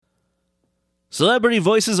Celebrity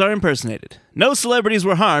voices are impersonated. No celebrities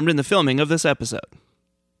were harmed in the filming of this episode.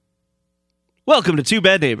 Welcome to Two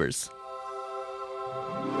Bad Neighbors.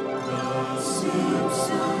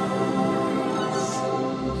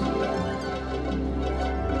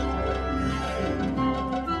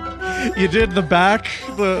 You did the back,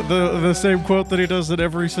 the same quote that he does in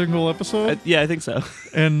every single episode? Yeah, I think so.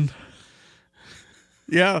 And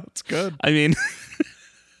yeah, it's good. I mean,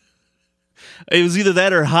 it was either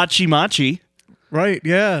that or Hachi Machi. Right,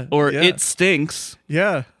 yeah. Or yeah. It Stinks.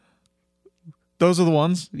 Yeah. Those are the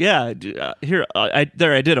ones. Yeah, here, I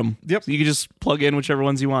did them. Yep. So you can just plug in whichever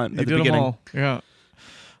ones you want at the did beginning. Them all.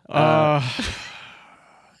 Yeah.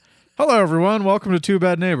 Hello, everyone. Welcome to Two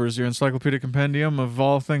Bad Neighbors, your encyclopedic compendium of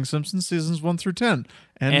all things Simpsons, seasons 1 through 10.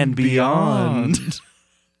 And beyond.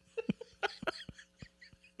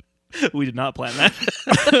 We did not plan that.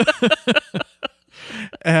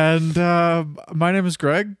 And my name is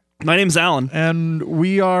Greg. My name's Alan. And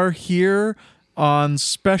we are here on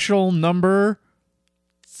special number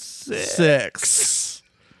 6.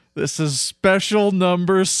 This is special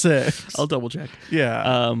number 6. I'll double check.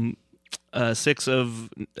 Yeah. 6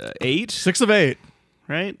 of 8. 6 of 8.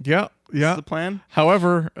 Right? Yeah. Yeah. That's the plan.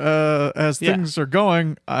 However, as things are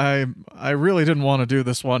going, I really didn't want to do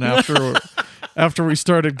this one after we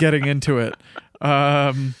started getting into it.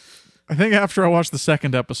 I think after I watched the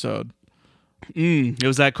second episode. It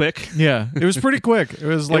was that quick? Yeah, it was pretty quick. It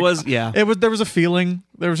was like there was a feeling.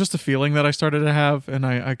 There was just a feeling that I started to have, and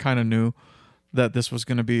I kind of knew that this was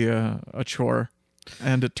going to be a chore,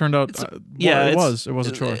 and it turned out it was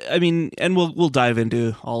a chore. I mean, and we'll dive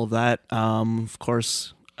into all of that. Of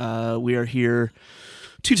course, we are here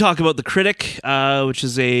to talk about The Critic, which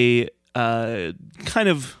is a kind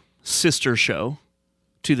of sister show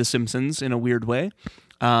to The Simpsons in a weird way,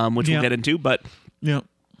 which we'll get into, but yeah.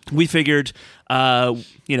 We figured, for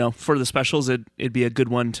the specials, it'd be a good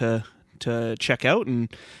one to check out, and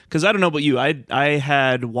because I don't know about you, I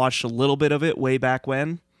had watched a little bit of it way back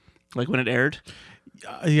when, like when it aired,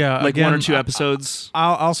 like again, 1 or 2 episodes.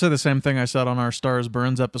 I'll say the same thing I said on our Stars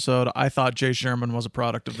Burns episode. I thought Jay Sherman was a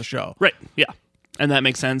product of the show, right? Yeah, and that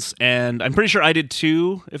makes sense, and I'm pretty sure I did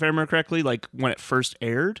too, if I remember correctly, like when it first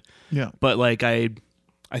aired. Yeah, but like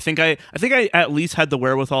I think I at least had the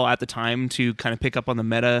wherewithal at the time to kind of pick up on the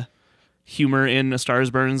meta humor in A Star Is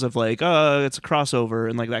Burns of like, it's a crossover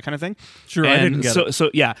and like that kind of thing. Sure, and I didn't get it. So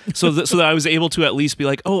yeah, so that I was able to at least be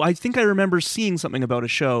like, I think I remember seeing something about a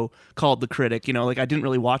show called The Critic. Like I didn't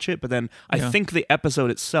really watch it, but then I think the episode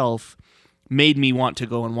itself made me want to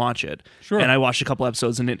go and watch it. Sure. And I watched a couple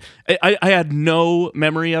episodes, and I had no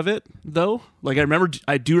memory of it though. Like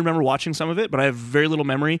I do remember watching some of it, but I have very little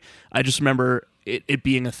memory. I just remember it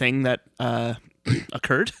being a thing that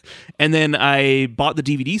occurred. And then I bought the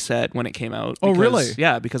DVD set when it came out. Oh, really?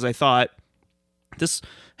 Yeah, because I thought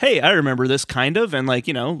I remember this kind of, and like,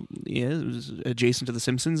 it was adjacent to The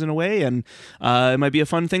Simpsons in a way, and it might be a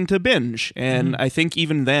fun thing to binge. And I think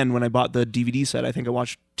even then, when I bought the DVD set, I think I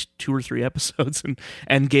watched 2 or 3 episodes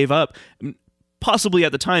and gave up. Possibly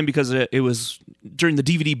at the time because it was during the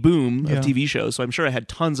DVD boom of TV shows, so I'm sure I had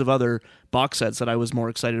tons of other box sets that I was more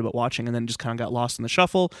excited about watching, and then just kind of got lost in the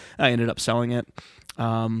shuffle. I ended up selling it,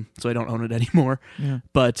 so I don't own it anymore. Yeah.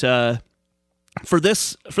 But for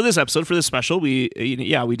this episode, for this special, we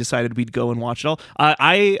decided we'd go and watch it all.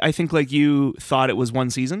 I think like you thought it was one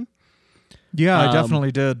season. Yeah, I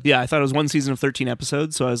definitely did. Yeah, I thought it was one season of 13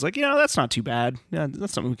 episodes, so I was like, that's not too bad. Yeah,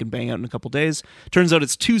 that's something we can bang out in a couple days. Turns out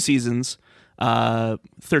it's 2 seasons.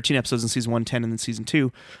 13 episodes in season 1, 10 and then season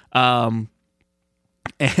 2. And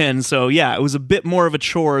so, yeah, it was a bit more of a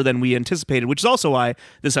chore than we anticipated, which is also why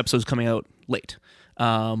this episode's coming out late.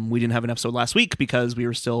 We didn't have an episode last week because we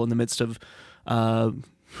were still in the midst of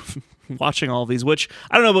watching all of these, which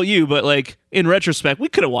I don't know about you, but like in retrospect, we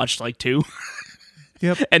could have watched like 2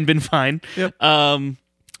 Yep. and been fine. Yep.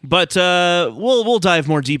 But we'll dive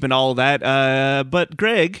more deep into all of that. But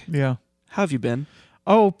Greg, Yeah. how have you been?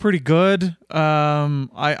 Oh, pretty good.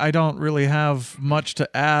 I don't really have much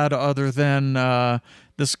to add other than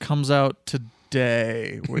this comes out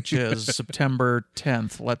today, which is September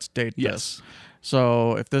 10th. Let's date this.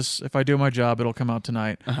 So if I do my job, it'll come out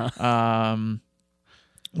tonight.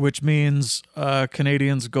 Which means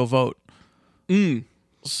Canadians go vote.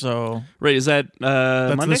 So right, is that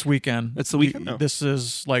that's Monday? this weekend. That's the weekend. This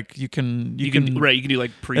is like you can you can do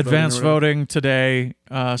like pre-voting advance voting today,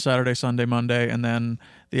 Saturday, Sunday, Monday, and then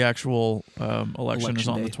the actual election is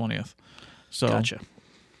on day. the 20th. So Gotcha.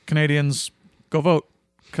 Canadians go vote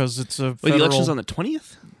because it's a Wait, federal. the election's on the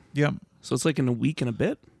 20th? Yeah, So it's like in a week and a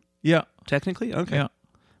bit, yeah, technically. Okay. yeah.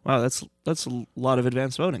 Wow, that's a lot of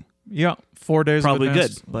advance voting. Yeah, 4 days. Probably of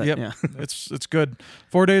advanced, good, but yep, yeah. it's good.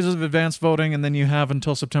 4 days of advanced voting, and then you have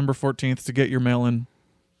until September 14th to get your mail in.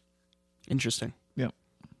 Interesting. Yep,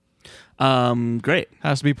 great.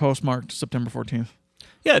 has to be postmarked September 14th.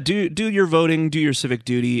 Yeah, do your voting, do your civic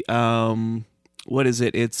duty. What is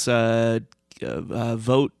it? It's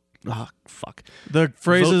vote. Oh, fuck. The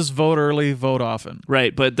phrase is vote early, vote often.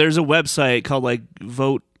 Right, but there's a website called like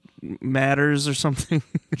Vote Matters or something.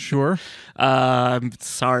 Sure. I'm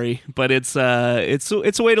sorry, but it's a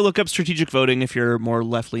way to look up strategic voting if you're more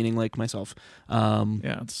left leaning like myself.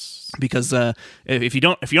 Yeah, it's Because if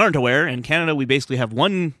you aren't aware, in Canada we basically have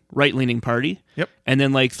one right leaning party. Yep. And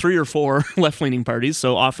then like 3 or 4 left leaning parties.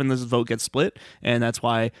 So often this vote gets split, and that's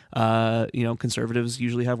why conservatives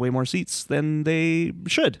usually have way more seats than they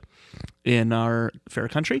should in our fair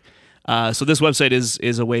country. So this website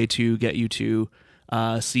is a way to get you to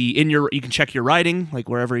see you can check your riding, like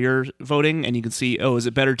wherever you're voting, and you can see, is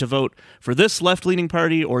it better to vote for this left-leaning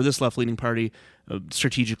party or this left-leaning party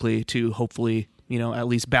strategically to hopefully, at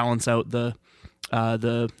least balance out the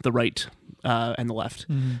right and the left,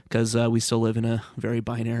 because we still live in a very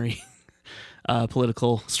binary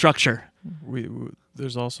political structure. we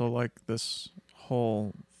there's also like this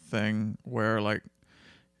whole thing where like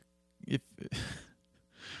if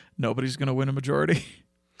nobody's gonna win a majority.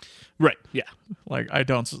 Right. Yeah. Like I'm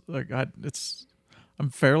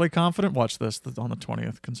fairly confident. Watch this on the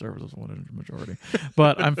 20th. Conservatives win a majority,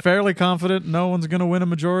 but I'm fairly confident no one's going to win a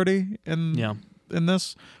majority in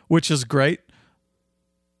this, which is great.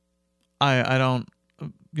 I don't,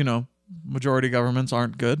 majority governments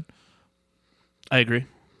aren't good. I agree.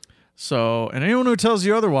 So, and anyone who tells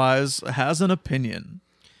you otherwise has an opinion.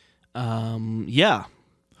 Yeah.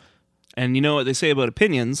 And you know what they say about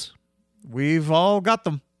opinions? We've all got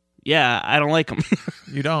them. Yeah, I don't like them.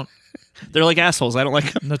 You don't. They're like assholes. I don't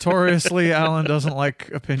like them. Notoriously, Alan doesn't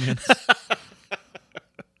like opinions.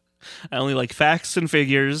 I only like facts and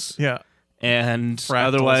figures. Yeah. And Fractals.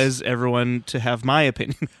 otherwise, everyone to have my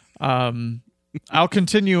opinion. I'll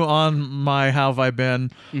continue on my How Have I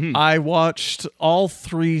Been. Mm-hmm. I watched all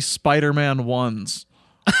 3 Spider-Man 1s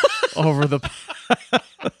over the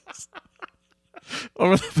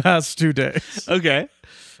past 2 days. Okay.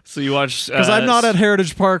 So you watched... Because I'm not at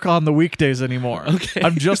Heritage Park on the weekdays anymore. Okay.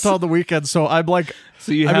 I'm just on the weekends, so I'm like...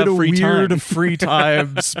 So you I'm have in a free weird time. free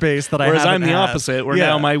time space that Whereas I I'm haven't the had. opposite, where Yeah.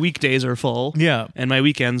 now my weekdays are full. Yeah. And my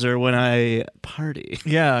weekends are when I party.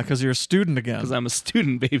 Yeah, because you're a student again. Because I'm a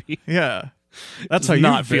student, baby. Yeah. That's how Does you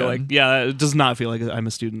not feel been. like. Yeah, it does not feel like I'm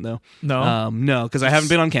a student, though. No? No, because I haven't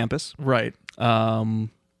been on campus. Right.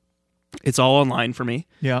 It's all online for me.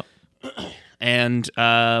 Yeah. And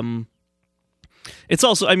it's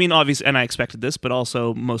also, I mean, obviously, and I expected this, but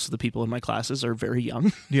also most of the people in my classes are very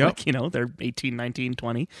young. Yep. Like, they're 18, 19,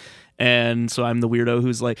 20. And so I'm the weirdo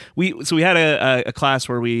who's like, we had a class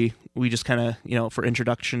where we just kind of, for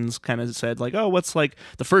introductions kind of said like, oh, what's like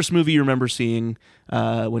the first movie you remember seeing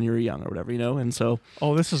when you were young or whatever, And so,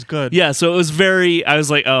 Oh, this is good. yeah, so it was I was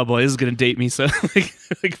like, oh boy, this is going to date me. So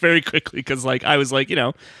like very quickly, because like, I was like,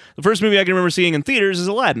 the first movie I can remember seeing in theaters is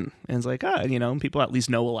Aladdin. And it's like, people at least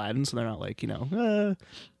know Aladdin. So they're not like,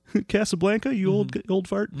 Casablanca, you old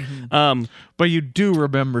fart. Mm-hmm. But you do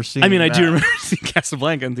remember seeing I that. do remember seeing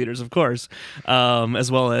Casablanca in theaters, of course,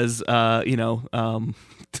 as well as Gone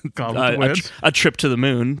with the Wind. a Trip to the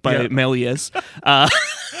Moon by Méliès.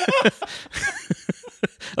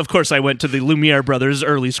 Of course, I went to the Lumiere Brothers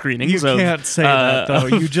early screenings. You can't say that, though.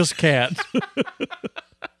 You just can't.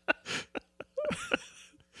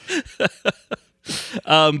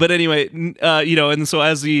 But anyway, and so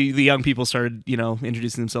as the young people started,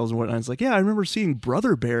 introducing themselves and whatnot, I was like, yeah, I remember seeing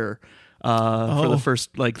Brother Bear for the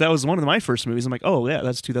first, like, that was one of my first movies. I'm like, oh yeah,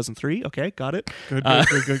 that's 2003. Okay, got it. Good.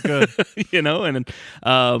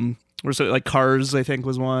 And we're so like Cars, I think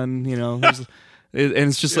was one. And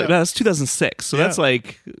it's just like, no, that's 2006. So that's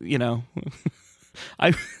like,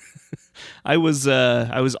 I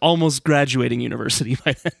was almost graduating university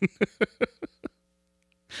by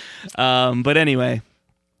then. But anyway,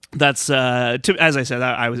 that's as I said,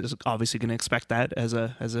 I was obviously going to expect that as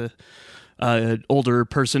a older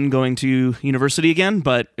person going to university again,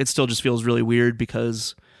 but it still just feels really weird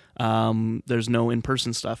because there's no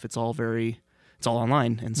in-person stuff. It's all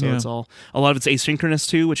online, and so it's all, a lot of it's asynchronous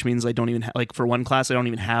too, which means I don't even like, for one class I don't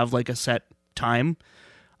even have like a set time.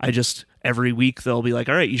 I just, every week they'll be like,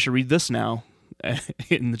 all right, you should read this now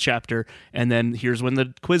in the chapter, and then here's when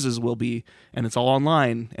the quizzes will be, and it's all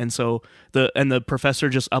online. And so the professor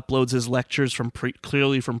just uploads his lectures from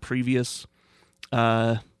clearly from previous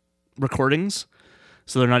recordings.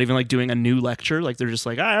 So they're not even like doing a new lecture. Like they're just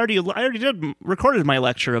like, I already recorded my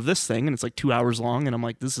lecture of this thing, and it's like 2 hours long. And I'm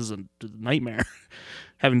like, this is a nightmare,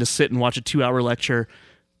 having to sit and watch a 2-hour lecture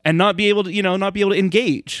and not be able to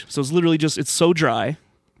engage. So it's literally just, it's so dry.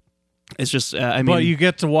 It's just, But you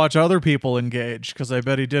get to watch other people engage, because I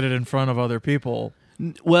bet he did it in front of other people.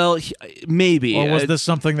 Well, maybe. Or was this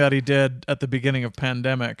something that he did at the beginning of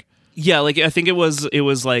pandemic? Yeah, like I think it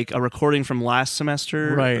was like a recording from last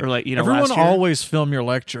semester, Right? Or like everyone last year. always film your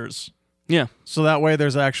lectures, Yeah, so that way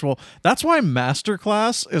there's actual. That's why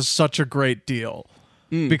masterclass is such a great deal,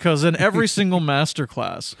 because in every single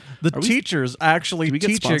masterclass, the teachers actually do we get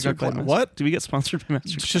teaching sponsored by Master- what? Do we get sponsored by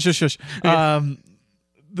Master? Shush.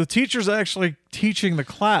 The teacher's actually teaching the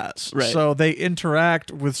class, Right. so they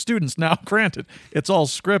interact with students. Now, granted, it's all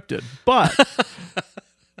scripted, but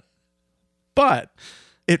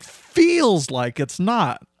it feels like it's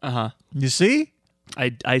not. You see?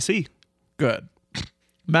 I see. Good.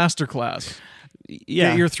 Masterclass.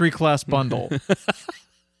 Yeah, Get your 3-class bundle.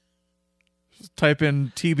 Type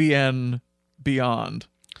in TBN Beyond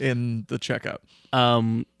in the checkout.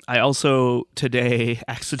 I also today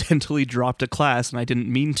accidentally dropped a class, and I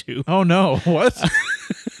didn't mean to. Oh no! What?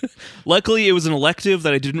 Luckily, it was an elective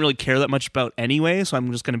that I didn't really care that much about anyway, so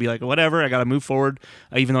I'm just going to be like, whatever, I got to move forward,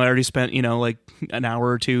 even though I already spent, like an hour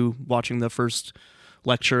or two watching the first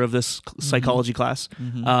lecture of this psychology class.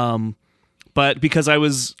 But because I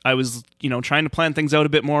was trying to plan things out a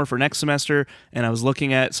bit more for next semester, and I was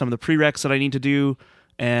looking at some of the prereqs that I need to do,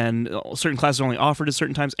 and certain classes are only offered at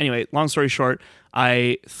certain times. Anyway, long story short,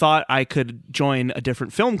 I thought I could join a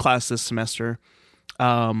different film class this semester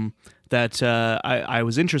that I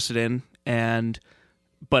was interested in,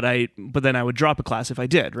 but then I would drop a class if I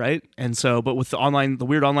did, right? And so, but with the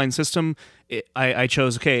weird online system, I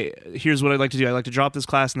chose, okay, here's what I'd like to do. I'd like to drop this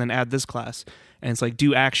class and then add this class, and it's like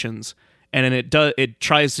do actions, and then it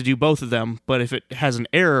tries to do both of them, but if it has an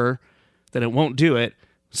error, then it won't do it.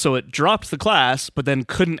 So it dropped the class, but then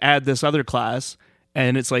couldn't add this other class.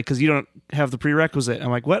 And it's like, because you don't have the prerequisite. I'm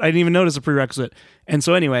like, what? I didn't even notice a prerequisite. And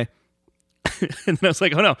so anyway, and then I was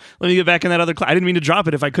like, oh no, let me get back in that other class. I didn't mean to drop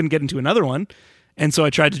it if I couldn't get into another one. And so I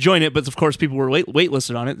tried to join it, but of course people were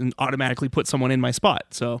waitlisted on it and automatically put someone in my spot.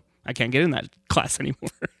 So I can't get in that class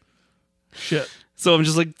anymore. Shit. So I'm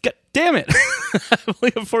just like, God damn it. I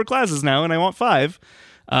only have 4 classes now and I want 5.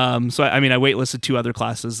 So I waitlisted 2 other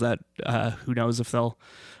classes that who knows if they'll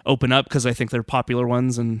open up, because I think they're popular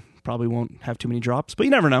ones and probably won't have too many drops, but you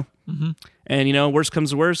never know. And worst comes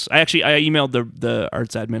to worst, I emailed the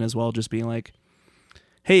arts admin as well, just being like,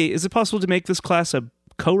 hey, is it possible to make this class a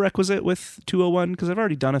co-requisite with 201, because I've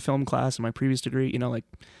already done a film class in my previous degree, and I'm like,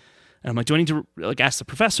 do I need to ask the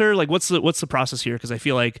professor, what's the process here? Because I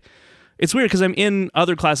feel like it's weird, because I'm in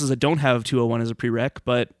other classes that don't have 201 as a prereq,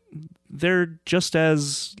 but they're just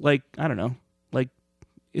as I don't know,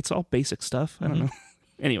 it's all basic stuff. I don't know.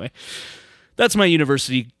 Anyway, that's my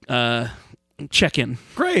university check-in.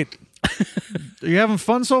 Great. Are you having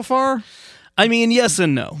fun so far? I mean, yes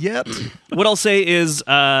and no. Yet. What I'll say is,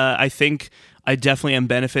 I think I definitely am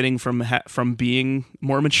benefiting from being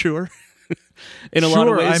more mature in a lot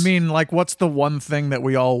of ways. I mean, what's the one thing that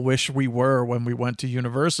we all wish we were when we went to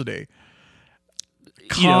university?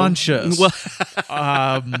 Conscious.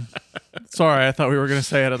 Sorry, I thought we were going to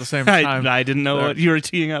say it at the same time. I didn't know what you were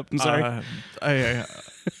teeing up. I'm sorry.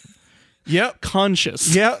 Yep.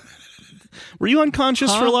 Conscious. Yep. Were you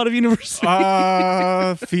unconscious for a lot of university?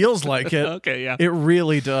 Feels like it. Okay, yeah. It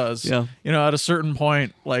really does. Yeah. At a certain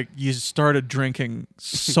point, you started drinking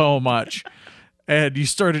so much and you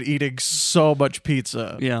started eating so much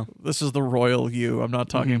pizza. Yeah. This is the royal you. I'm not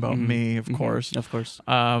talking about me, of course. Of course.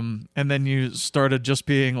 And then you started just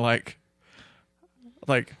being like,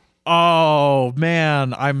 oh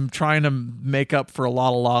man, I'm trying to make up for a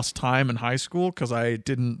lot of lost time in high school because I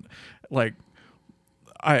didn't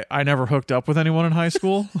I never hooked up with anyone in high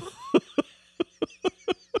school.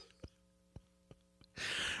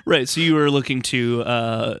 Right, so you were looking to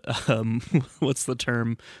what's the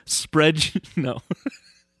term? No.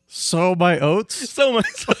 Sow my oats. So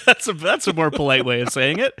much. That's a more polite way of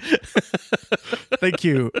saying it. Thank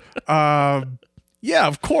you. Yeah,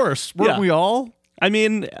 of course. Weren't we all? I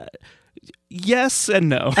mean, yes and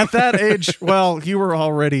no. At that age, well, you were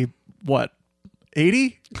already what,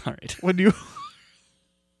 80? All right. When you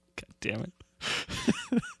God damn it.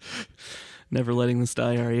 Never letting this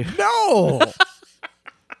die, are you? No.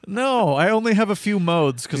 No, I only have a few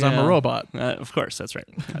modes because I'm a robot. Of course, that's right.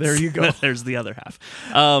 There you go. There's the other half.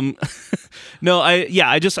 No,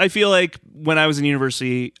 I feel like when I was in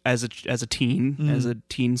university as a teen, as a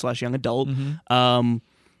teen / young adult,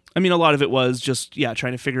 I mean, a lot of it was just,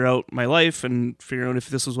 trying to figure out my life and figure out if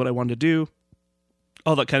this was what I wanted to do,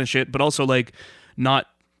 all that kind of shit, but also like not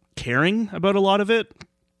caring about a lot of it.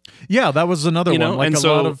 Yeah, that was another one. Like and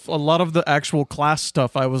a lot of the actual class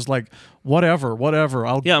stuff, I was like, whatever.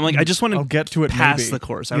 I'm like, I just want to get to it. Pass maybe. the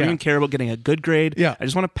course. I don't even care about getting a good grade. Yeah, I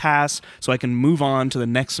just want to pass so I can move on to the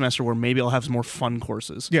next semester where maybe I'll have some more fun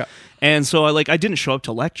courses. Yeah, and so I didn't show up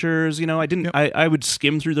to lectures. I didn't. Yep. I would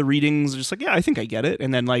skim through the readings, just like, I think I get it,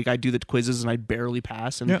 and then like I do the quizzes and I barely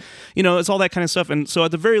pass, and it's all that kind of stuff. And so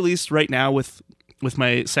at the very least, right now with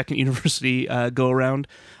my second university go around,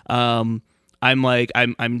 I'm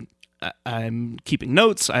keeping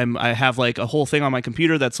notes. I have like a whole thing on my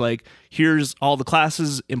computer that's like, here's all the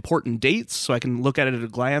classes' important dates, so I can look at it at a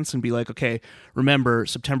glance and be like, okay, remember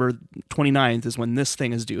September 29th is when this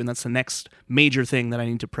thing is due, and that's the next major thing that I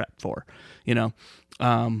need to prep for,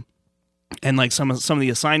 and like some of the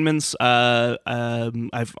assignments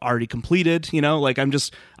I've already completed. Like I'm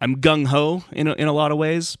gung ho in a lot of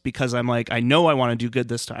ways, because I'm like, I know I want to do good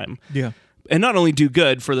this time. Yeah. And not only do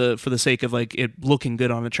good for the sake of like it looking good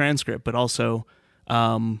on a transcript, but also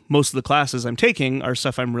most of the classes I'm taking are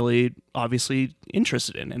stuff I'm really obviously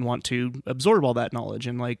interested in and want to absorb all that knowledge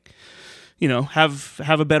and like, have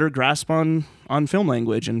a better grasp on film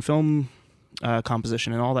language and film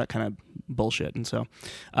composition and all that kind of bullshit. And so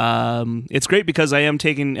it's great because I'm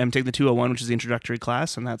taking the 201, which is the introductory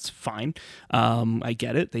class, and that's fine. I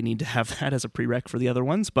get it. They need to have that as a prereq for the other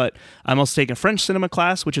ones, but I'm also taking a French cinema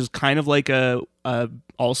class, which is kind of like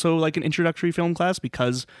also like an introductory film class,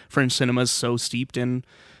 because French cinema is so steeped in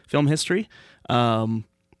film history.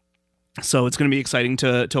 So it's going to be exciting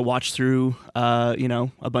to watch through,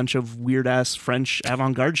 a bunch of weird ass French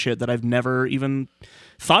avant-garde shit that I've never even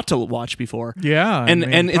thought to watch before. Yeah, and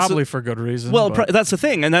it's probably for good reason. Well, that's the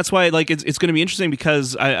thing, and that's why like it's going to be interesting,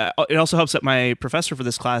 because it also helps that my professor for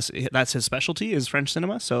this class, that's his specialty, is French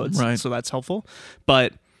cinema, so so that's helpful.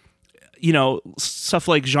 But stuff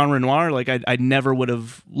like Jean Renoir, like I never would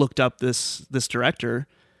have looked up this director,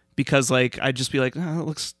 because like I'd just be like, that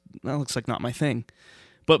looks like not my thing.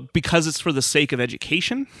 But because it's for the sake of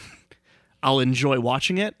education, I'll enjoy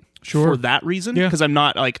watching it for that reason. Because I'm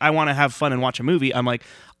not like, I want to have fun and watch a movie. I'm like,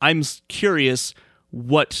 I'm curious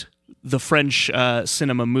what the French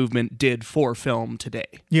cinema movement did for film today.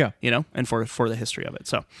 Yeah. And for the history of it.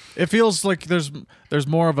 So it feels like there's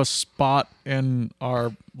more of a spot in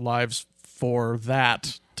our lives for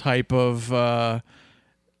that type of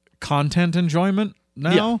content enjoyment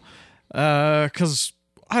now. Because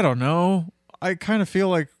I don't know. I kind of feel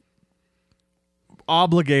like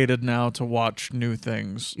obligated now to watch new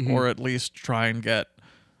things, or at least try and get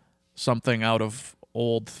something out of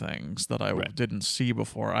old things that I didn't see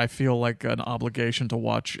before. I feel like an obligation to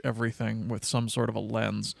watch everything with some sort of a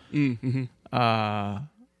lens, unless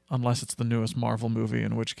it's the newest Marvel movie,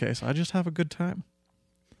 in which case I just have a good time.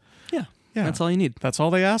 Yeah, that's all you need. That's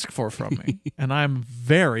all they ask for from me, and I'm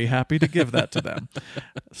very happy to give that to them.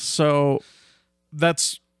 So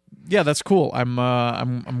that's cool. I'm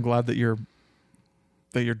glad that you're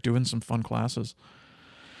doing some fun classes.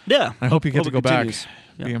 Yeah, I hope you get to go back,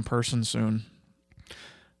 be in person soon.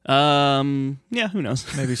 Yeah, who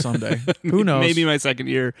knows? Maybe someday. Who knows? Maybe my second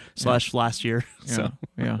year / last year. So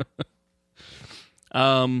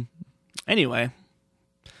anyway,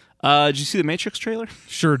 did you see the Matrix trailer?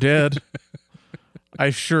 Sure did. I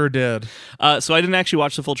sure did. So I didn't actually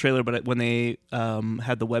watch the full trailer, but when they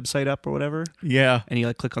had the website up or whatever, and you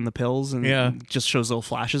like click on the pills and it just shows little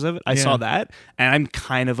flashes of it, I saw that, and I'm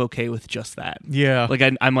kind of okay with just that. Yeah, like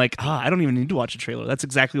I'm like, I don't even need to watch a trailer. That's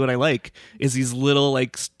exactly what I like, is these little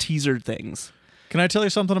like teaser things. Can I tell you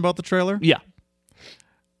something about the trailer? Yeah.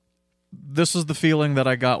 This is the feeling that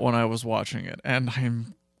I got when I was watching it, and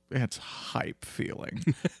it's hype feeling.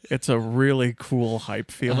 It's a really cool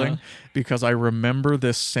hype feeling, because I remember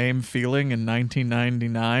this same feeling in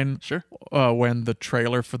 1999. Sure. When the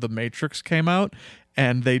trailer for The Matrix came out,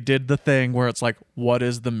 and they did the thing where it's like, what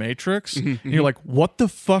is The Matrix? And you're like, what the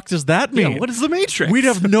fuck does that mean? Yeah, what is The Matrix? We'd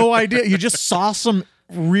have no idea. You just saw some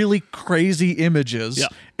really crazy images,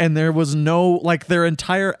 and there was no, like, their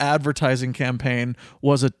entire advertising campaign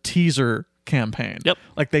was a teaser campaign. Yep.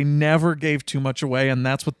 Like, they never gave too much away, and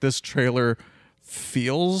that's what this trailer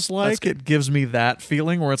feels like. It gives me that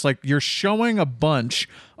feeling where it's like you're showing a bunch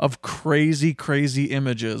of crazy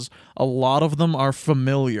images. A lot of them are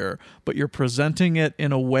familiar, but you're presenting it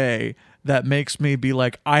in a way that makes me be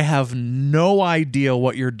like, I have no idea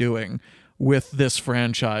what you're doing with this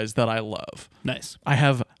franchise that I love. Nice. I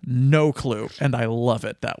have no clue, and I love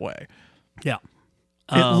it that way. Yeah.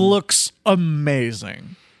 It looks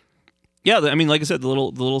amazing. Yeah, I mean, like I said, the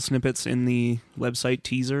little snippets in the website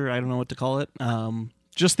teaser. I don't know what to call it.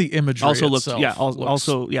 Just the imagery Also looked, itself yeah. looks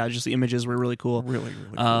Also, yeah, just the images were really cool. really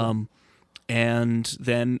cool. And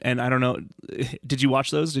I don't know. Did you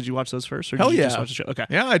watch those? Did you watch those first, or Hell did you yeah. just watch the show? Okay.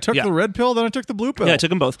 Yeah, I took Yeah. the red pill, then I took the blue pill. Yeah, I took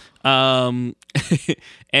them both.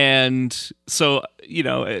 And so, you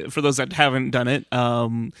know, for those that haven't done it,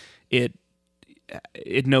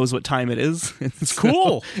 it knows what time it is. It's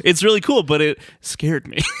cool. It's really cool, but it scared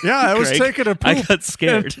me. Yeah, I was Greg. taking a poop. I got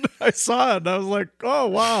scared. and I saw it, and I was like, oh,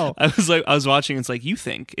 wow. I was watching. It's like, you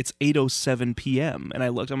think it's 8:07 p.m. and I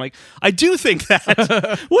looked. I'm like, I do think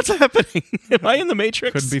that. What's happening? Am I in the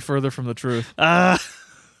Matrix? Couldn't be further from the truth. It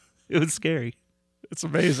was scary. It's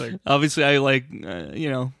amazing. Obviously, I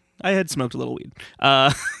I had smoked a little weed.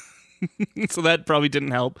 So that probably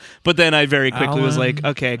didn't help. But then I very quickly was like,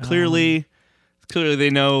 okay, clearly they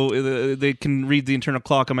know, they can read the internal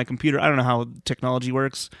clock on my computer. I don't know how technology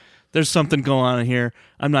works. There's something going on here.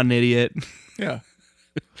 I'm not an idiot. Yeah.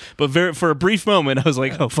 But for a brief moment, I was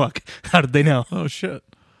like, oh, fuck. How did they know? Oh, shit.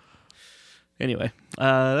 Anyway,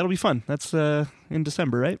 that'll be fun. That's in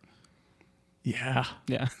December, right? Yeah.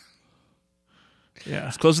 Yeah. Yeah.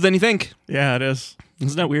 It's closer than you think. Yeah, it is.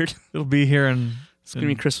 Isn't that weird? It'll be here in It's going to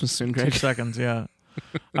be Christmas soon, 2 Greg. seconds, yeah.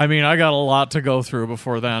 I mean, I got a lot to go through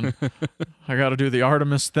before then. I got to do the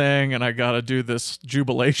Artemis thing, and I got to do this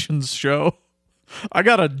Jubilations show. I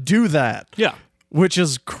got to do that, Yeah. which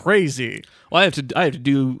is crazy. Well, I have to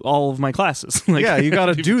do all of my classes. Like, Yeah, you got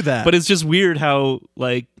to do that. But it's just weird how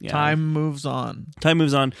Time moves on. time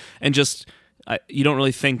moves on, and just you don't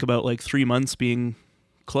really think about like 3 months being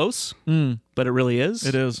close, but it really is.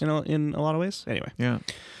 It is. in a lot of ways. Anyway, Yeah.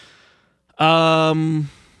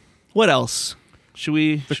 what else? Should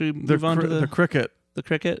we move on to the cricket. the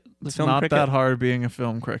cricket? The It's film not cricket? that hard being a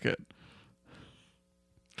film cricket.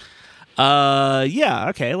 Yeah.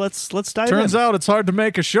 Okay. Let's dive Turns in. out it's hard to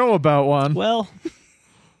make a show about one. Well,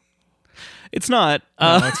 it's not.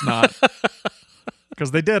 No, it's not.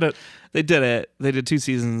 Because they did it. They did it. They did 2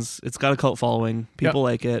 seasons. It's got a cult following. People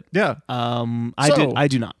like it. Yeah. I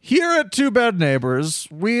do not. Here at Two Bad Neighbors,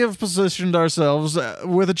 we have positioned ourselves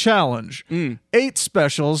with a challenge. 8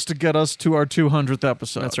 specials to get us to our 200th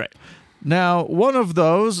episode. That's right. Now, one of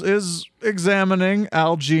those is examining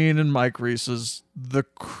Al Jean and Mike Reese's The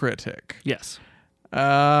Critic. Yes.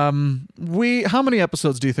 How many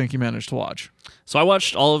episodes do you think you managed to watch? So I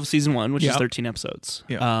watched all of season 1, which is Yeah. 13 episodes.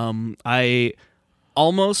 Yeah. I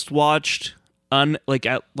almost watched one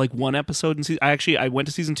episode in season. I went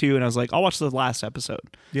to season 2 and I was like, I'll watch the last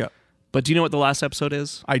episode. Yeah. But do you know what the last episode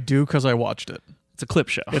is? I do because I watched it. It's a clip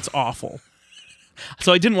show. It's awful.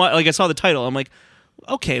 So I didn't watch. Like I saw the title. I'm like,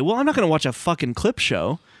 okay, well I'm not gonna watch a fucking clip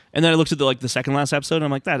show. And then I looked at the second last episode and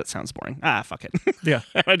I'm like, that sounds boring. Fuck it. Yeah.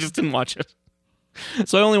 I just didn't watch it.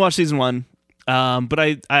 So I only watched season 1. But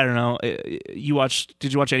I don't know. Did you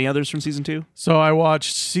watch any others from season 2? So I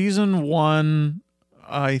watched season 1.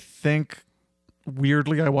 I think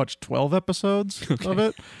weirdly I watched 12 episodes of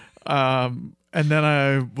it. And then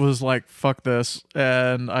I was like, fuck this.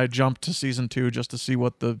 And I jumped to season 2 just to see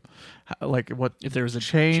what If there was a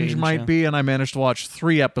change might yeah. be. And I managed to watch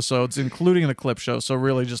 3 episodes, including the clip show. So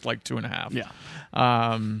really just like 2.5. Yeah.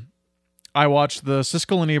 I watched the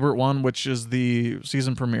Siskel and Ebert one, which is the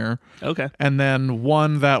season premiere. Okay. And then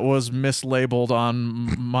one that was mislabeled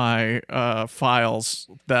on my files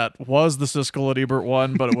that was the Siskel and Ebert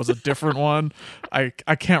one, but it was a different one. I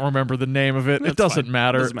can't remember the name of it. It doesn't fine.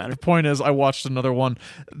 matter. Doesn't matter. The point is, I watched another one.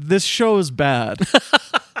 This show is bad.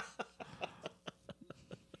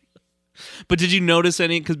 But did you notice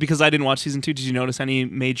any? Because I didn't watch season 2. Did you notice any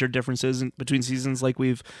major differences between seasons, like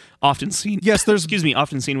we've often seen? Yes, there's.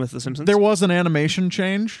 often seen with The Simpsons. There was an animation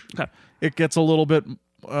change. Okay. It gets a little bit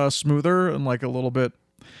smoother and like a little bit.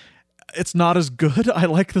 It's not as good. I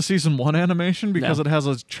like the season 1 animation because it has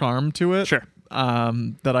a charm to it. Sure.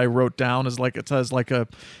 That I wrote down is like it has like a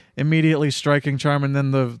immediately striking charm, and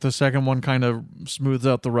then the second one kind of smooths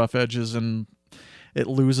out the rough edges and it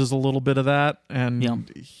loses a little bit of that, and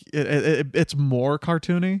it's more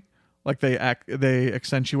cartoony. Like they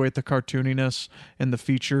accentuate the cartooniness in the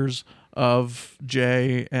features of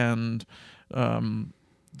Jay and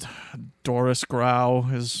Doris Grau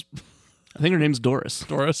is. I think her name's Doris.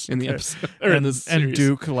 Doris in the okay. episode or in the series. And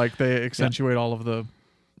Duke, like they accentuate all of the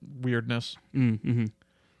weirdness. Mm-hmm.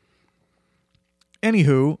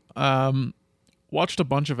 Anywho, watched a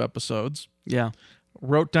bunch of episodes. Yeah.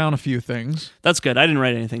 Wrote down a few things. That's good. I didn't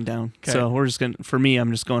write anything down. Okay. So we're just going to, for me, I'm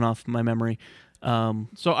just going off my memory.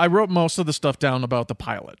 So I wrote most of the stuff down about the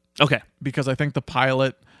pilot Okay. because I think the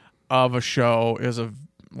pilot of a show is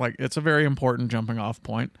it's a very important jumping off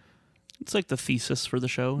point. It's like the thesis for the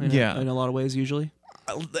show in a lot of ways usually.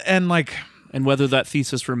 And like, and whether that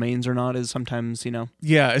thesis remains or not is sometimes, you know.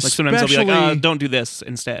 Yeah, like sometimes they'll be like, don't do this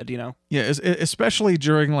instead, you know. Yeah, especially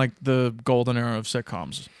during like the golden era of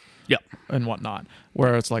sitcoms. Yeah. And whatnot,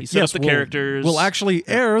 where it's like, yes, the characters. We'll actually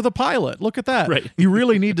air the pilot. Look at that. Right. You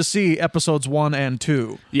really need to see episodes 1 and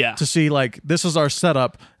 2. Yeah. To see like, this is our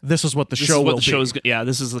setup. This is what the show will be. Yeah,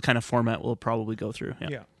 this is the kind of format we'll probably go through.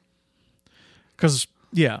 Yeah. Because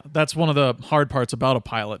that's one of the hard parts about a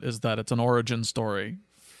pilot is that it's an origin story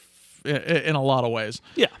in a lot of ways.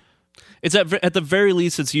 Yeah. It's at the very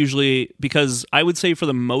least, it's usually, because I would say for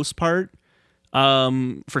the most part,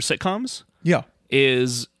 for sitcoms,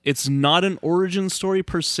 it's not an origin story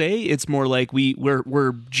per se. It's more like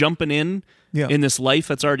we're jumping in this life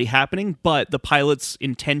that's already happening, but the pilot's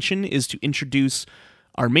intention is to introduce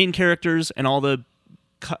our main characters and all the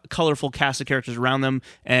colorful cast of characters around them,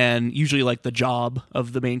 and usually like the job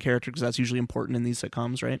of the main character, because that's usually important in these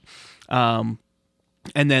sitcoms, right?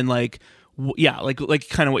 And then like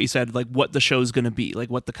kind of what you said, like what the show's going to be, like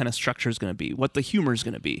what the kind of structure is going to be, what the humor is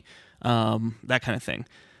going to be, that kind of thing.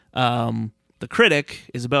 The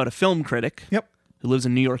Critic is about a film critic. Yep. Who lives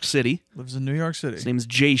in New York City. Lives in New York City. His name is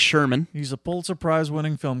Jay Sherman. He's a Pulitzer Prize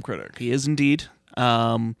winning film critic. He is indeed.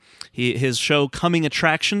 His show Coming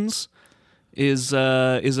Attractions is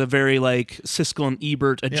a very like Siskel and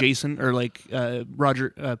Ebert adjacent, or like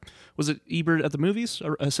Roger. Was it Ebert at the movies?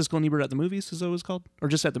 Or Siskel and Ebert at the movies is that what it was called, or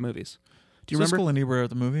just at the movies? Do you remember? Siskel and Ebert at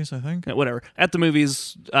the movies, I think. Yeah, whatever. At the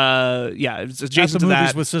movies. It's adjacent to that.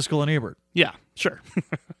 At the movies with Siskel and Ebert. Yeah, sure.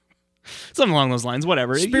 Something along those lines.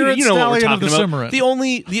 Whatever. Spirit you know what we're Stallion talking of the about.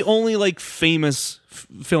 Cimarron. The only like famous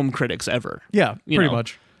film critics ever. Yeah, pretty know.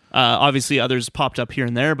 much. Obviously, others popped up here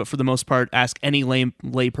and there, but for the most part, ask any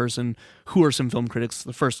lay person who are some film critics.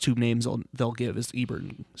 The first two names they'll give is Ebert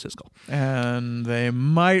and Siskel, and they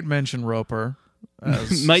might mention Roper.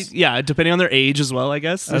 Depending on their age as well, I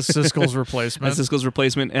guess. As Siskel's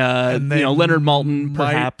replacement. And Leonard Maltin,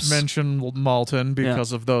 perhaps. Might mention Maltin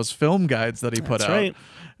because of those film guides that he put out. Right.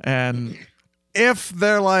 And if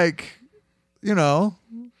they're like,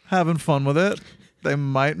 having fun with it, they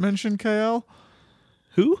might mention KL.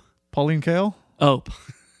 Who? Pauline Kael. Oh,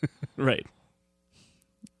 right.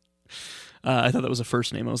 I thought that was a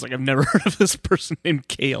first name. I was like, I've never heard of this person named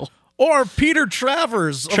Kale. Or Peter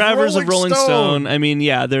Travers of Rolling Stone. I mean,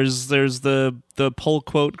 yeah, there's the pull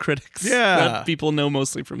quote critics that people know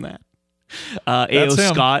mostly from that. A.O.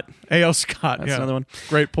 Scott. A.O. Scott, That's another one.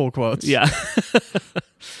 Great pull quotes. Yeah.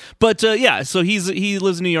 But so he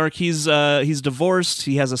lives in New York. He's divorced.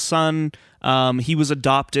 He has a son. He was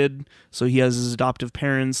adopted, so he has his adoptive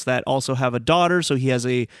parents that also have a daughter. So he has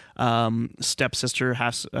a stepsister,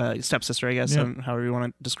 I guess, however you want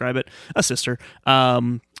to describe it, a sister,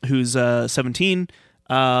 who's 17.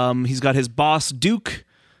 He's got his boss Duke,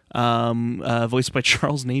 voiced by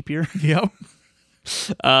Charles Napier. Yep.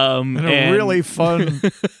 And a really fun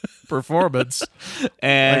performance.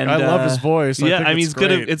 And I love his voice. He's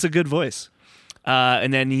good. It's a good voice.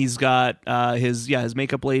 And then he's got his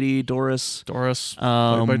makeup lady Doris. Played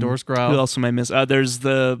by Doris Grau. Who else am I miss? There's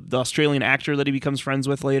the Australian actor that he becomes friends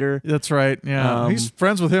with later. That's right. Yeah, he's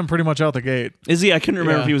friends with him pretty much out the gate. Is he? I couldn't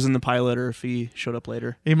remember if he was in the pilot or if he showed up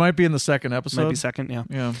later. He might be in the second episode. Might be second.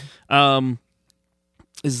 Yeah. Yeah.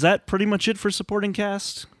 Is that pretty much it for supporting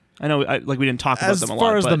cast? I know, we didn't talk about them a lot. As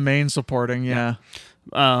far as the main supporting, yeah.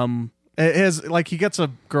 He gets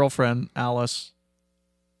a girlfriend, Alice.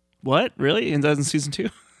 What? Really? And that's in season 2?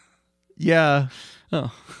 Yeah.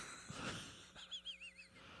 Oh.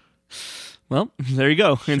 Well, there you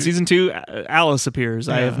go. In season 2, Alice appears.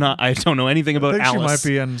 Yeah. I don't know anything about Alice. She might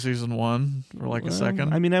be in season 1 for a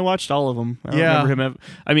second. I mean, I watched all of them. I don't remember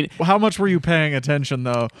him. How much were you paying attention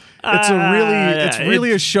though? It's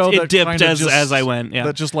really a show that dipped as I went. Yeah.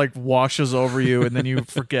 That just like washes over you, and then you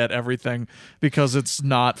forget everything because it's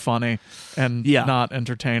not funny and not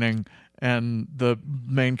entertaining, and the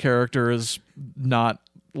main character is not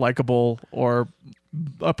likable or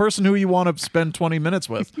a person who you want to spend 20 minutes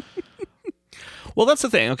with. Well, that's the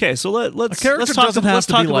thing. Okay, so let's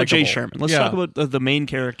talk about Jay Sherman. Let's talk about the main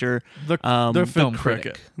character, the film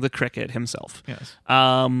critic, the cricket himself. Yes.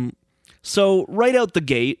 So right out the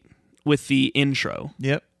gate with the intro,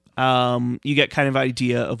 yep, you get kind of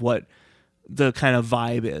idea of what the kind of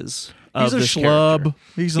vibe is. He's a schlub. Character.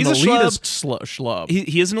 He's an elitist schlub.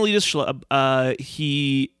 He is an elitist schlub.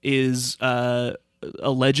 He is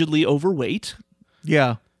allegedly overweight.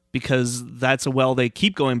 Yeah. Because that's a well they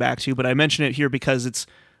keep going back to, but I mention it here because it's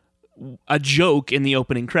a joke in the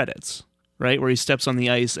opening credits, right? Where he steps on the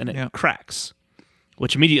ice and it cracks.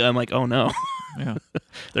 Which immediately I'm like, oh no. Yeah.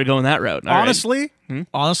 They're going that route. Honestly,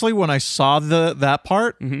 honestly, when I saw that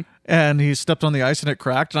part and he stepped on the ice and it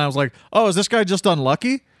cracked, and I was like, oh, is this guy just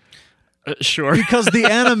unlucky? Sure. Because the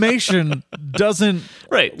animation doesn't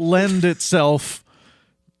Right. lend itself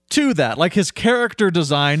to that. Like his character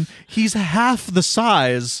design, he's half the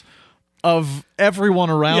size of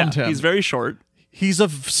everyone around him. He's very short. He's a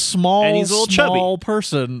small, And he's a little small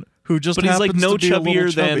person who just But he's like happens no to be a little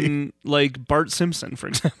chubbier chubby. than like Bart Simpson, for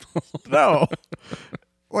example. No.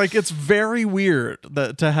 Like it's very weird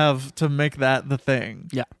that to make that the thing.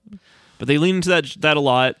 Yeah. But they lean into that a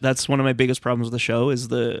lot. That's one of my biggest problems with the show is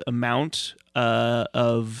the amount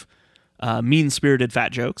of mean-spirited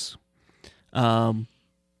fat jokes.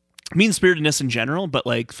 Mean-spiritedness in general, but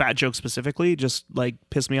like fat jokes specifically just like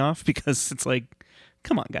piss me off because it's like,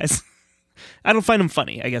 come on, guys. I don't find them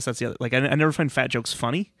funny. I guess that's the other. Like I never find fat jokes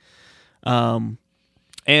funny.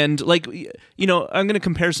 And like, you know, I'm going to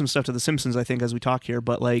compare some stuff to The Simpsons, I think, as we talk here.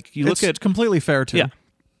 But like, you look It's completely fair too. Yeah.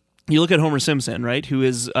 You look at Homer Simpson, right, who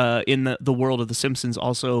is in the world of The Simpsons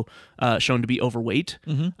also shown to be overweight.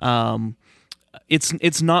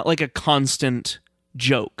 It's not like a constant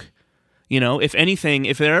joke. You know, if anything,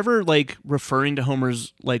 if they're ever like referring to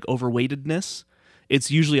Homer's like overweightedness, it's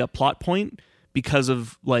usually a plot point because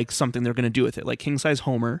of like something they're going to do with it, like King Size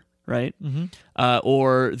Homer, right?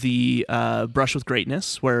 Or the Brush with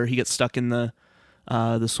Greatness, where he gets stuck in the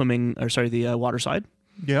water slide,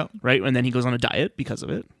 Yeah. right? And then he goes on a diet because of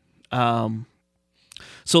it.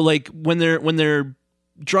 So like when they're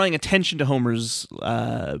drawing attention to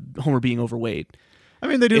Homer being overweight, I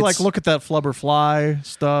mean, they do like It's- look at that flubber fly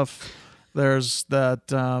stuff. There's that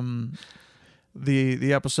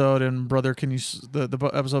the episode in Brother Can You the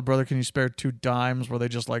episode Brother Can You Spare Two Dimes where they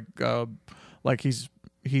just like he's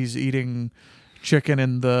eating chicken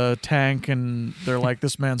in the tank and they're like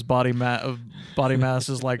this man's body mass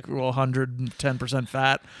is like 110%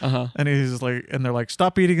 fat and he's like and they're like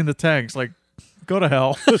stop eating in the tanks, like go to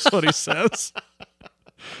hell. That's what he says.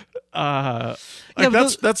 Yeah, Like,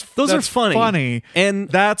 but those are funny. And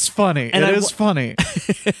that's funny. And It is funny.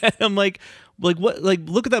 I'm like what? Like,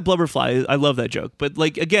 look at that blubberfly. I love that joke. But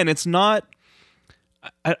like, again, it's not.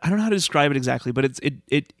 I don't know how to describe it exactly, but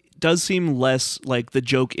it does seem less like the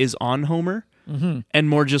joke is on Homer, and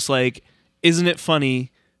more just like, isn't it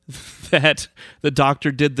funny that the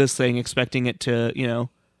doctor did this thing expecting it to, you know,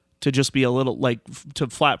 to just be a little like to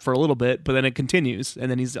flap for a little bit, but then it continues, and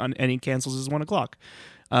then he cancels his 1 o'clock.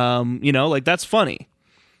 You know, like that's funny.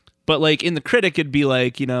 But like in the critic, it'd be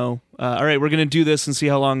like, you know, all right, we're gonna do this and see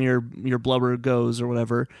how long your blubber goes or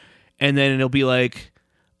whatever, and then it'll be like,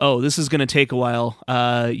 oh, this is gonna take a while.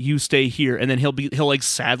 You stay here, and then he'll like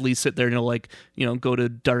sadly sit there and he'll like, you know, go to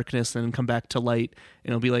darkness and then come back to light,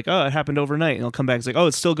 and it'll be like, oh, it happened overnight, and he'll come back. It's like, oh,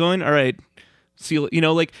 it's still going. All right, see, you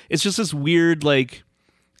know, like it's just this weird like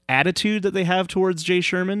attitude that they have towards Jay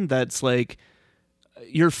Sherman that's like,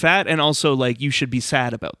 you're fat, and also like you should be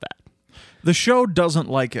sad about that. The show doesn't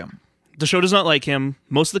like him. The show does not like him.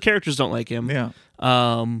 Most of the characters don't like him. Yeah.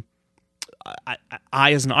 I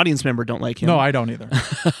as an audience member don't like him. No, I don't either.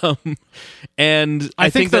 And I I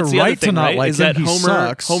think think they're that's the right other thing, to not right? like is him. that He Homer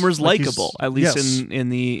sucks. Homer's Like, he's- likable, at least yes. in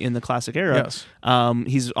the classic era. Yes.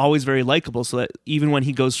 He's always very likable, so that even when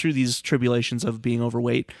he goes through these tribulations of being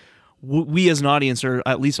overweight, we as an audience are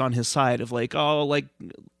at least on his side of like, oh, like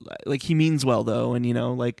he means well though, and you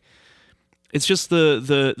know, like it's just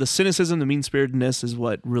the cynicism, the mean-spiritedness is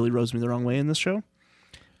what really rose me the wrong way in this show,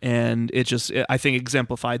 and I think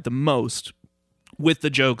exemplified the most with the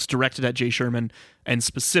jokes directed at Jay Sherman and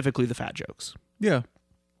specifically the fat jokes. Yeah.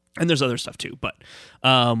 And there's other stuff too, but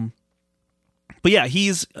yeah,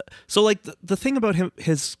 he's so like the thing about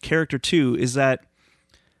his character too is that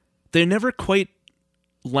they never quite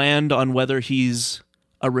land on whether he's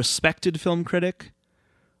a respected film critic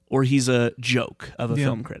or he's a joke of a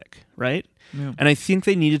film critic, right? Yeah. And I think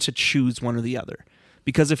they needed to choose one or the other,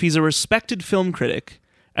 because if he's a respected film critic,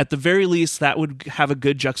 at the very least that would have a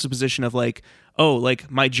good juxtaposition of like, oh,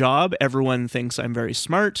 like my job, everyone thinks I'm very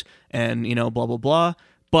smart and, you know, blah blah blah,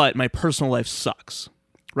 but my personal life sucks,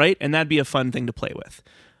 right? And that'd be a fun thing to play with.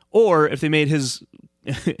 Or if they made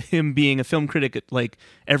him being a film critic like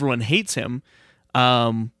everyone hates him,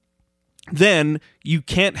 then you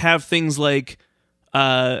can't have things like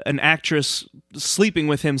an actress sleeping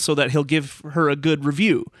with him so that he'll give her a good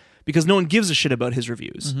review, because no one gives a shit about his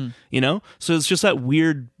reviews, you know? So it's just that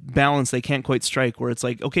weird balance they can't quite strike, where it's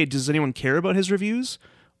like, okay, does anyone care about his reviews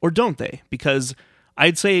or don't they? Because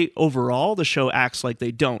I'd say overall the show acts like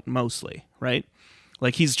they don't mostly, right?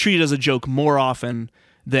 Like he's treated as a joke more often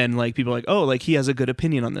than like people are like, oh, like he has a good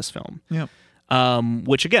opinion on this film. Yeah.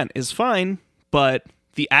 Which again is fine, but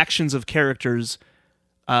the actions of characters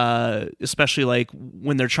especially like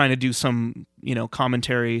when they're trying to do some,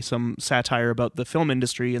 commentary, some satire about the film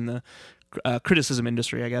industry and the criticism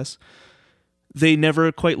industry, I guess. They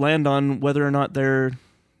never quite land on whether or not they're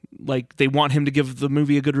like they want him to give the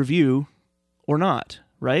movie a good review or not,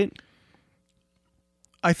 right?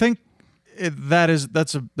 I think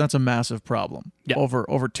that's a massive problem. Yeah.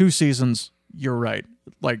 Over 2 seasons, you're right.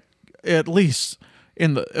 Like at least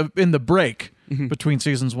in the break between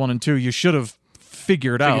seasons 1 and 2, you should have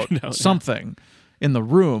figured out something in the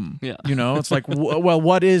room. Yeah. It's like, well,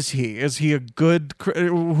 what is he? Is he a good?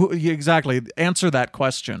 Exactly. Answer that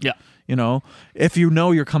question. Yeah. If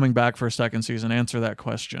you're coming back for a second season, answer that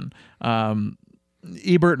question.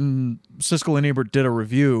 Ebert and Siskel and Ebert did a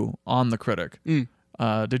review on The Critic.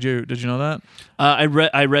 Did you know that? I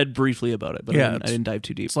read briefly about it, but I didn't dive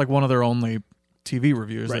too deep. It's like one of their only TV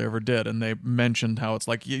reviews they ever did, and they mentioned how it's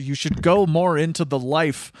like you should go more into the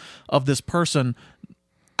life of this person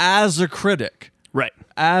as a critic, right?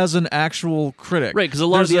 As an actual critic, right? Because a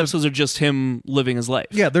lot of the episodes are just him living his life.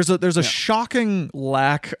 Yeah, there's a shocking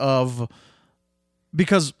lack of,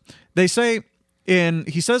 because they say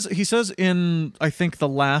he says in I think the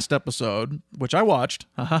last episode, which I watched,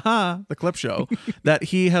 the clip show, that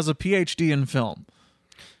he has a PhD in film.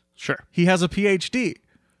 Sure, he has a PhD.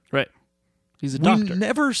 Right. He's a doctor. We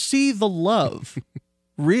never see the love,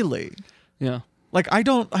 really. Yeah. Like I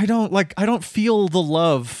don't feel the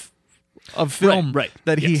love of film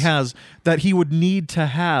that he has, that he would need to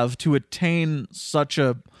have to attain such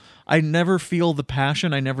a. I never feel the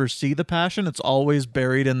passion. I never see the passion. It's always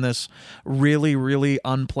buried in this really, really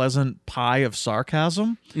unpleasant pie of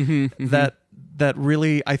sarcasm that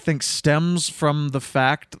really, I think, stems from the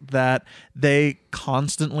fact that they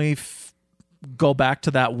constantly go back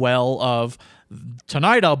to that well of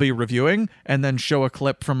tonight I'll be reviewing and then show a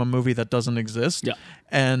clip from a movie that doesn't exist. Yeah.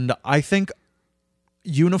 And I think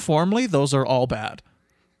uniformly those are all bad.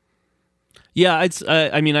 Yeah, it's.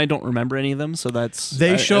 I mean, I don't remember any of them, so that's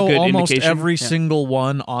they show a good almost indication. every single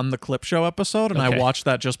one on the clip show episode, and Okay. I watched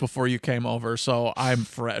that just before you came over, so I'm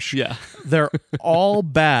fresh. Yeah. They're all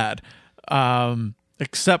bad,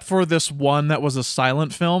 except for this one that was a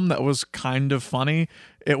silent film that was kind of funny.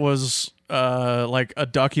 It was like a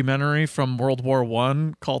documentary from World War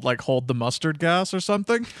I called like "Hold the Mustard Gas" or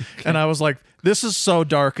something, and I was like, "This is so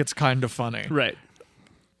dark, it's kind of funny." Right.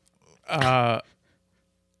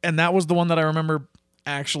 And that was the one that I remember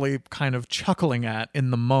actually kind of chuckling at in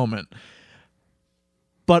the moment.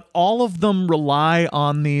 But all of them rely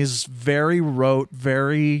on these very rote,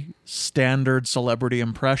 very standard celebrity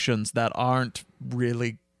impressions that aren't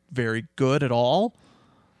really very good at all.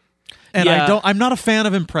 And I'm not a fan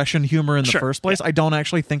of impression humor in the first place. Yeah. I don't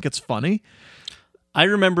actually think it's funny. I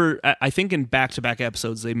remember, I think in back-to-back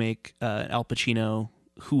episodes, they make Al Pacino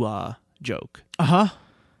hoo-ah joke. Uh-huh.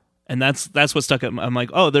 And that's what stuck up. I'm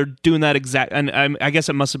like, oh, they're doing that exact. And I guess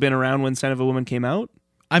it must have been around when Son of a Woman came out.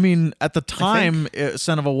 I mean, at the time,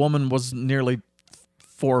 Son of a Woman was nearly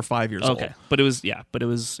 4 or 5 years old. Okay, but it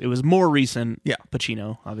was more recent. Yeah.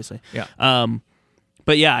 Pacino, obviously. Yeah.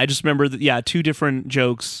 But yeah, I just remember that. 2 different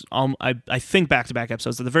jokes. I think back-to-back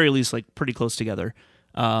episodes, at the very least, like pretty close together.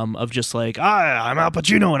 Of just like, I'm Al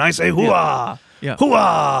Pacino and I say hoo-ah,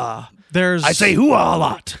 hoo-ah. I say hoo-ah a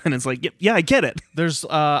lot, and it's like, yeah, I get it. There's,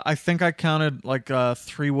 I think I counted like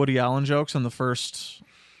 3 Woody Allen jokes in the first.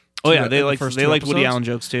 Oh yeah, they like Woody Woody Allen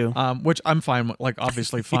jokes too. Which I'm fine with, like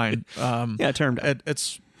obviously fine. Yeah, termed.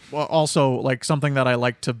 It's also like something that I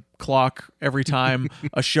like to clock every time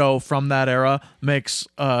a show from that era makes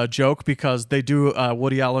a joke, because they do a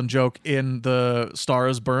Woody Allen joke in the Star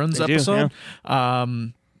is Burns episode.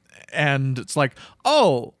 And it's like,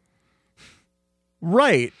 oh,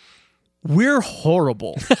 right. We're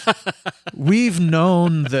horrible. We've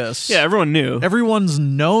known this. Yeah, everyone knew. Everyone's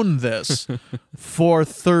known this for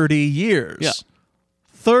 30 years. Yeah.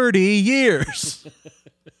 30 years.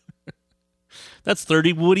 That's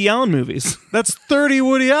 30 Woody Allen movies. That's 30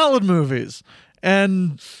 Woody Allen movies.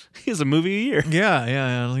 And he has a movie a year.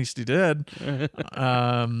 yeah, at least he did.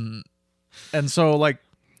 And so like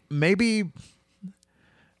maybe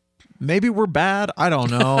we're bad. I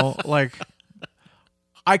don't know. Like,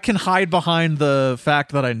 I can hide behind the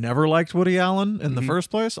fact that I never liked Woody Allen in the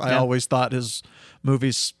first place. I always thought his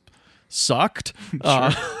movies sucked.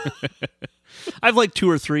 I've liked 2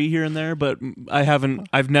 or 3 here and there, but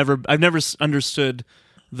I've never understood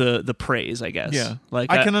the praise, I guess. Yeah.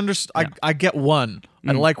 Like I can understand. I get one.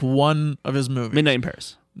 I like one of his movies. Midnight in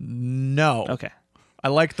Paris. No. Okay. I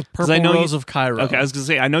like The Purple Rose of Cairo. Okay, I was going to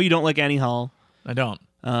say, I know you don't like Annie Hall. I don't.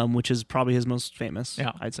 Which is probably his most famous,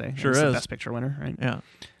 Yeah. I'd say. Sure It's is. the Best Picture winner, right? Yeah.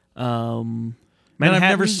 And I've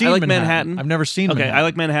never seen I like Manhattan. I've never seen Okay, Manhattan. I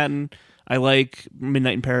like Manhattan. I like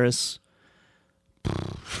Midnight in Paris.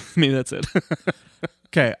 Maybe that's it.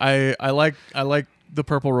 Okay, I like The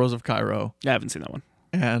Purple Rose of Cairo, I haven't seen that one.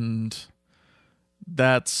 and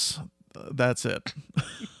that's it.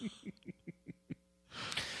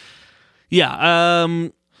 Yeah.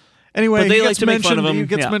 Anyway, But they he like gets to make fun of him. He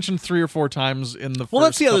gets Yeah. mentioned 3 or 4 times in the Well,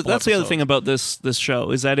 first couple that's the other episodes. thing about this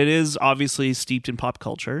show is that it is obviously steeped in pop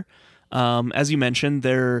culture. As you mentioned,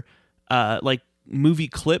 they're like movie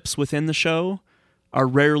clips within the show are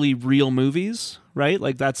rarely real movies, right?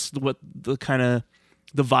 Like that's what the kind of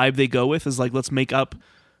the vibe they go with is like let's make up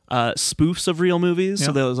spoofs of real movies. So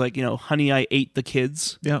Yeah. there was like Honey, I Ate the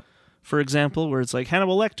Kids, Yeah. for example, where it's like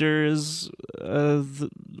Hannibal Lecter is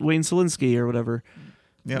Wayne Selinsky or whatever.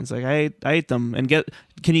 Yep. It's like I ate them, and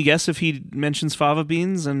can you guess if he mentions fava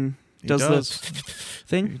beans and does the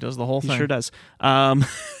thing? He does the whole thing. He sure does.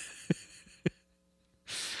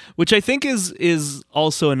 Which I think is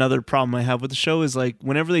also another problem I have with the show is like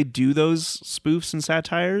whenever they do those spoofs and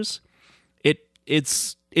satires, it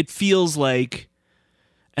feels like,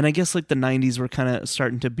 and I guess like the 90s were kind of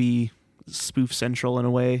starting to be spoof central in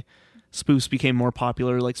a way. Spoofs became more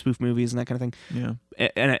popular, like spoof movies and that kind of thing. Yeah.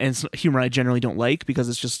 And it's humor I generally don't like because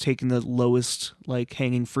it's just taking the lowest like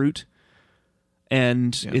hanging fruit,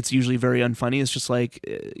 and it's usually very unfunny. It's just like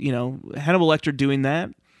Hannibal Lecter doing that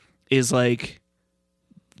is like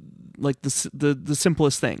the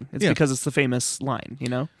simplest thing. It's because it's the famous line.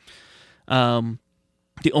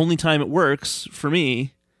 The only time it works for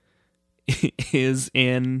me is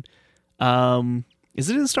in is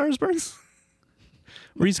it in Stars Burns?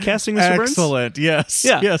 Where he's casting Mr. Burns? Excellent. Yes.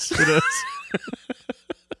 Yeah. Yes, it is.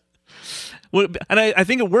 Well, and I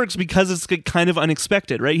think it works because it's kind of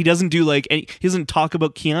unexpected, right? He doesn't do he doesn't talk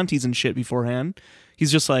about Chiantis and shit beforehand.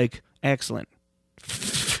 He's just like, excellent.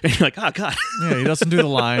 And you're like, oh God. Yeah, he doesn't do the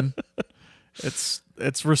line. It's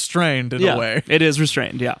restrained in a way. It is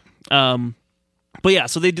restrained, yeah. But yeah,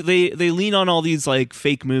 so they lean on all these like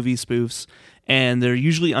fake movie spoofs, and they're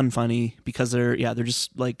usually unfunny because they're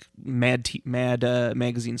just like mad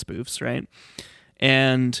magazine spoofs, right?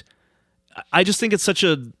 And I just think it's such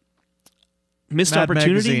a missed Mad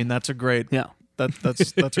opportunity. Magazine, that's a great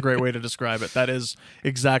that's a great way to describe it. That is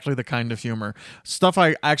exactly the kind of humor. Stuff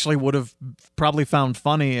I actually would have probably found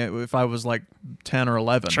funny if I was like 10 or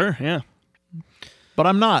 11. Sure, yeah. But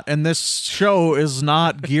I'm not, and this show is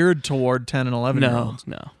not geared toward 10 and 11-year-olds.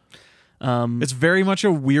 No. It's very much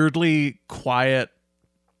a weirdly quiet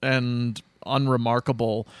and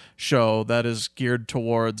unremarkable show that is geared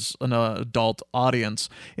towards an adult audience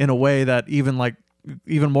in a way that even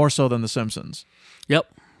more so than The Simpsons. Yep.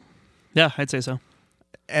 Yeah, I'd say so.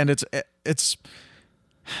 And it's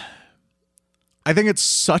I think it's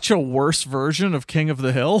such a worse version of King of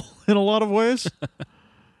the Hill in a lot of ways.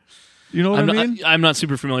 You know what I mean? I'm not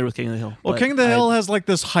super familiar with King of the Hill. Well, King of the Hill has like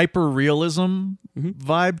this hyper-realism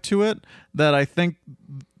vibe to it that I think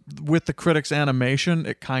with the critics' animation,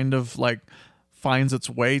 it kind of like finds its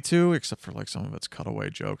way to, except for like some of its cutaway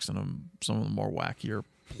jokes and some of the more wackier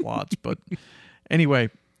plots. But anyway,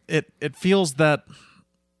 it feels that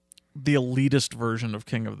the elitist version of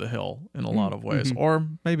King of the Hill in a lot of ways, or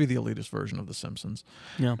maybe the elitist version of The Simpsons.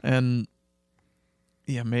 Yeah. And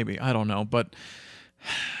yeah, maybe, I don't know, but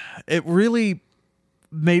it really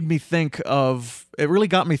got me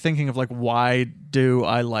thinking of like, why do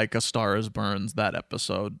I like A Star Is Burns, that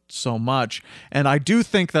episode, so much? And I do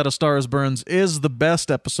think that A Star Is Burns is the best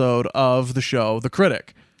episode of the show The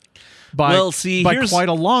Critic by quite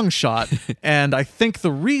a long shot. And I think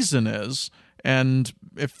the reason is, and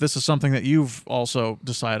if this is something that you've also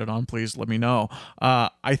decided on, please let me know.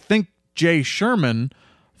 I think Jay Sherman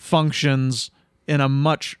functions in a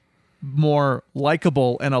much more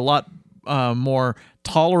likable and a lot more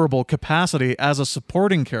tolerable capacity as a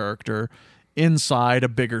supporting character inside a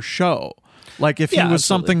bigger show. Like if he was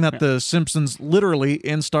something that The Simpsons literally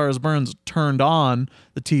in Stars Burns turned on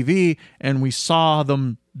the TV and we saw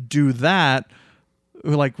them do that,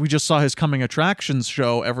 like we just saw his coming attractions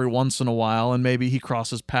show every once in a while and maybe he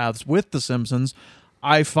crosses paths with The Simpsons,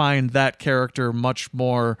 I find that character much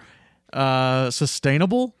more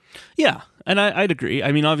sustainable. Yeah, and I'd agree.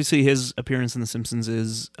 I mean, obviously his appearance in The Simpsons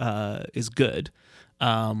is good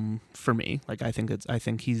for me. Like I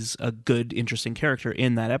think he's a good, interesting character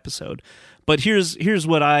in that episode. But here's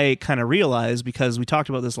what I kind of realized, because we talked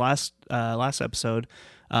about this last episode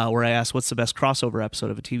where I asked what's the best crossover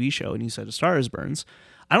episode of a TV show, and you said A Star Is Burns.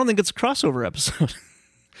 I don't think it's a crossover episode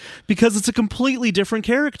because it's a completely different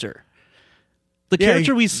character. The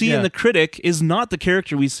character we see in The Critic is not the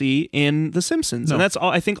character we see in The Simpsons. No. And that's all,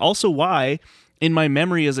 I think also why in my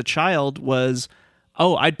memory as a child was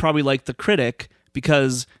oh, I'd probably like The Critic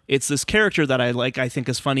because it's this character that I like, I think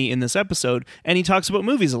is funny in this episode, and he talks about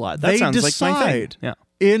movies a lot. That They sounds like my thing. decide. Yeah.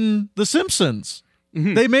 In The Simpsons,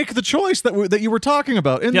 they make the choice that you were talking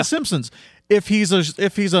about in Yeah. The Simpsons. If he's a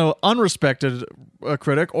unrespected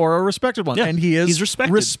critic or a respected one, Yeah. and he is He's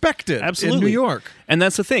respected. in Absolutely. New York. And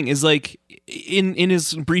that's the thing is like in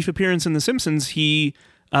his brief appearance in The Simpsons, he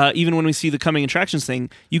even when we see the coming attractions thing,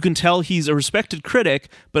 you can tell he's a respected critic,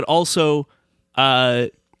 but also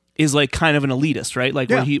is like kind of an elitist, right? Like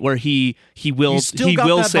Yeah. where he will He's still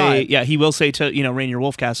got that say vibe. he will say to Rainier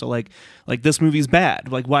Wolfcastle like this movie's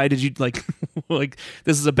bad. Like why did you like like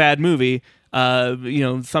this is a bad movie?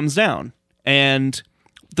 Thumbs down. And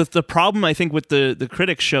the problem I think with the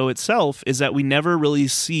critic show itself is that we never really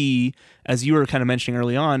see, as you were kind of mentioning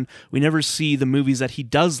early on, we never see the movies that he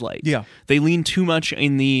does like. Yeah. They lean too much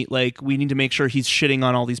in the like we need to make sure he's shitting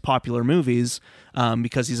on all these popular movies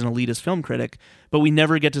because he's an elitist film critic, but we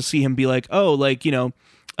never get to see him be like, oh, like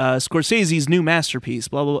Scorsese's new masterpiece,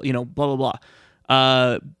 blah blah blah, blah blah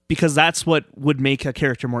blah, because that's what would make a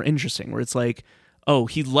character more interesting. Where it's like, oh,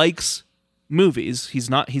 he likes movies. He's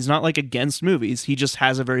not like against movies. He just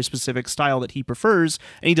has a very specific style that he prefers,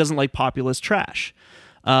 and he doesn't like populist trash.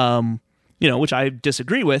 Which I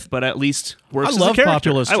disagree with, but at least works I as love a character.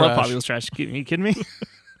 populist I love trash. populist trash. Are you kidding me?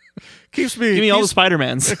 Keeps me. Give me all the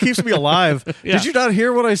Spider-Mans. It keeps me alive. Yeah. Did you not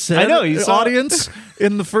hear what I said? I know, you saw it. Audience,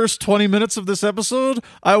 in the first 20 minutes of this episode,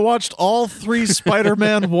 I watched all 3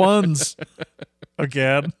 Spider-Man 1s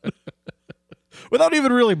again. Without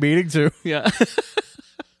even really meaning to. Yeah.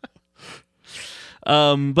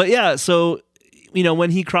 But yeah, so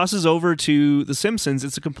when he crosses over to The Simpsons,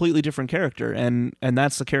 it's a completely different character, and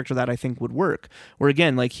that's the character that I think would work. Where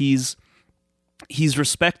again, like he's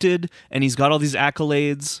respected and he's got all these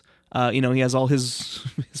accolades. He has all his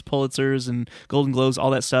Pulitzers and Golden Globes, all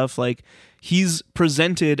that stuff. Like he's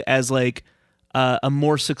presented as like a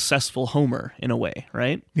more successful Homer in a way,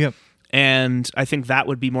 right? Yep. And I think that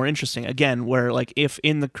would be more interesting. Again, where like if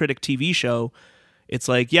in the Critic TV show, it's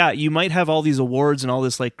like, yeah, you might have all these awards and all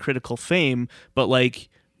this like critical fame, but like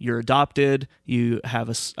you're adopted, you have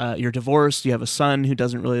you're divorced, you have a son who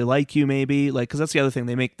doesn't really like you, maybe, like, because that's the other thing,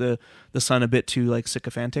 they make the son a bit too like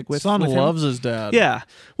sycophantic with. Son with him. loves his dad. Yeah,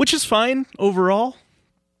 which is fine overall.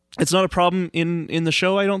 It's not a problem in the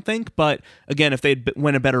show, I don't think. But again, if they'd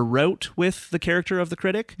went a better route with the character of the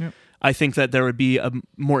critic, Yep. I think that there would be a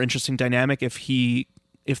more interesting dynamic if the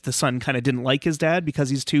son kind of didn't like his dad because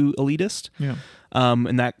he's too elitist. Yeah.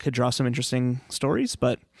 And that could draw some interesting stories.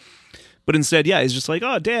 But instead, yeah, he's just like,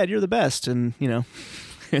 oh, Dad, you're the best. And,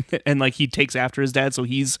 and like he takes after his dad. So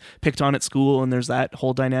he's picked on at school, and there's that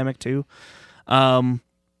whole dynamic too. Yeah,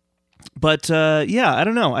 I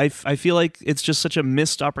don't know. I feel like it's just such a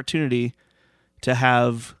missed opportunity to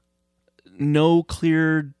have no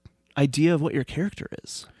clear idea of what your character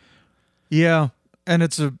is. Yeah, and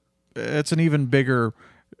it's an even bigger,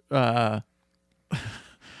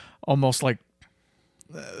 almost like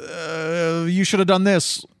you should have done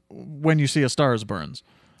this when you see A Star Is Burns.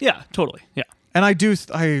 Yeah, totally. Yeah. And I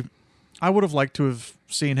would have liked to have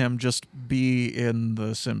seen him just be in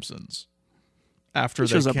The Simpsons. After He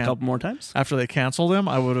shows up a couple more times. After they canceled him,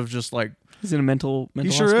 I would have just like, He's in a mental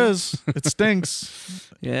he sure hospital. is. It stinks.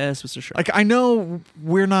 Yes, Mr. Sharp. Like, I know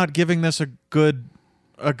we're not giving this a good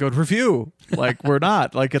review. Like, we're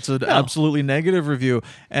not. Like, it's an absolutely negative review.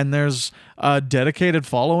 And there's a dedicated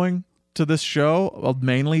following to this show,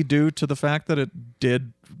 mainly due to the fact that it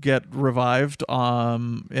did get revived. They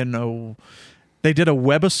did a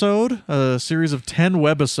webisode, a series of 10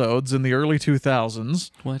 webisodes in the early 2000s.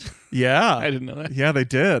 What? Yeah. I didn't know that. Yeah, they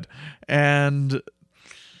did. And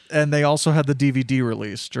they also had the DVD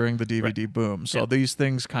release during the DVD boom. So these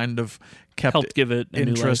things kind of kept Helped give it a new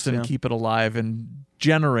interest life, and yeah. keep it alive and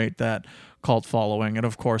generate that cult following. And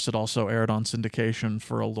of course, it also aired on syndication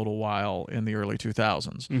for a little while in the early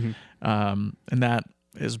 2000s. Mm-hmm. And that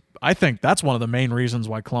is, I think that's one of the main reasons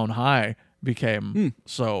why Clone High became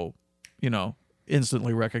so,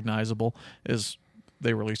 instantly recognizable, is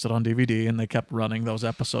they released it on DVD and they kept running those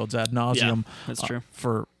episodes ad nauseum. Yeah, that's true.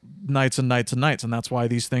 For nights and nights and nights. And that's why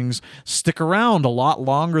these things stick around a lot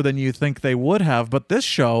longer than you think they would have. But this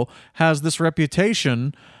show has this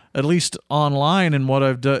reputation, at least online in what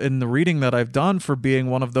I've done, in the reading that I've done, for being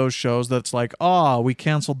one of those shows that's like, we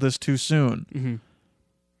canceled this too soon. Mm-hmm.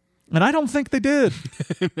 And I don't think they did.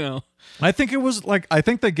 No. I think it was like, I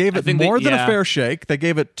think they gave it more than a fair shake. They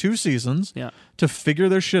gave it 2 seasons to figure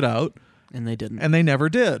their shit out. And they didn't. And they never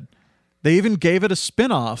did. They even gave it a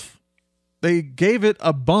spin-off. They gave it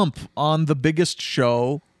a bump on the biggest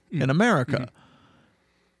show in America.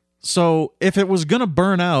 So if it was going to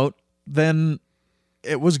burn out, then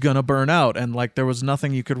it was gonna burn out, and like there was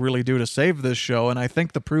nothing you could really do to save this show. And I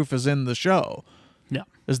think the proof is in the show. Yeah.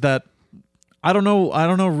 Is that I don't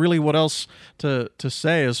know really what else to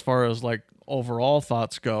say as far as like overall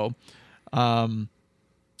thoughts go.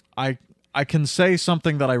 I can say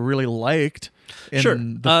something that I really liked in Sure.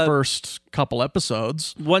 the first couple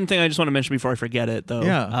episodes. One thing I just want to mention before I forget it,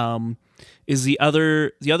 though, is the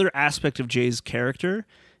other aspect of Jay's character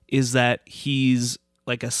is that he's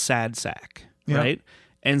like a sad sack, right?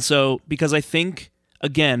 And so, because I think,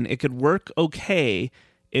 again, it could work okay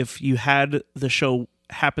if you had the show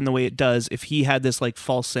happen the way it does, if he had this like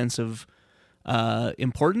false sense of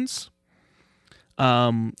importance.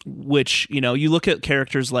 Which, you know, you look at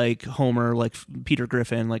characters like Homer, like Peter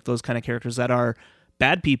Griffin, like those kind of characters that are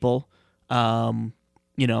bad people,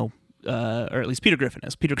 you know, or at least Peter Griffin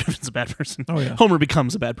is. Peter Griffin's a bad person. Oh, yeah. Homer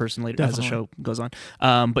becomes a bad person later as the show goes on.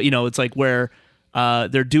 But, you know, it's like where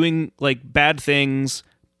they're doing like bad things,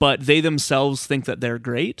 but they themselves think that they're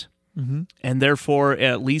great. Mm-hmm. And therefore, it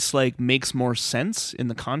at least like makes more sense in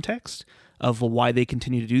the context of why they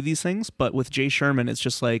continue to do these things. But with Jay Sherman, it's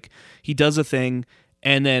just like he does a thing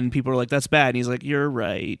and then people are like, that's bad. And he's like, you're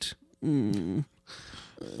right. And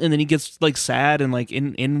then he gets like sad and like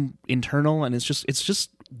internal, and it's just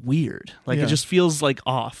weird. Like it just feels like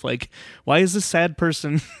off. Like, why is this sad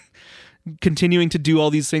person continuing to do all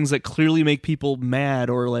these things that clearly make people mad,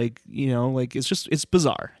 or like, you know, like it's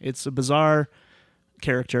bizarre. It's a bizarre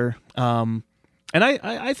character. And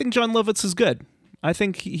I think Jon Lovitz is good. I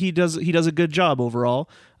think he does a good job overall.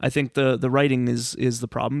 I think the writing is the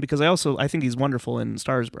problem, because I think he's wonderful in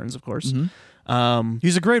Star is Burns, of course. Mm-hmm.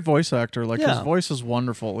 He's a great voice actor. Like his voice is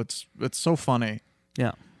wonderful. It's so funny.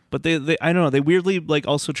 Yeah, but they I don't know, they weirdly like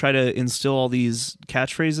also try to instill all these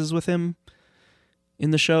catchphrases with him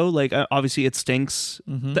in the show. Like obviously it stinks.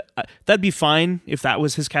 Mm-hmm. That'd be fine if that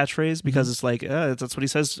was his catchphrase, because it's like that's what he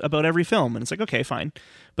says about every film, and it's like, okay, fine.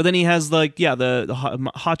 But then he has like the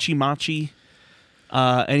hachi machi.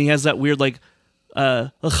 And he has that weird like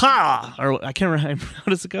aha, or I can't remember, how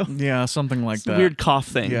does it go? Yeah, something like that. Weird cough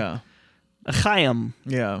thing. Yeah. Achayim.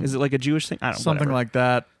 Yeah. Is it like a Jewish thing? I don't know. Something whatever. like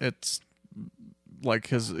that. It's like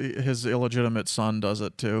his illegitimate son does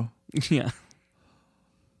it too. Yeah.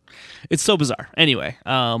 It's so bizarre. Anyway,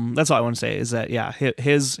 that's all I want to say is that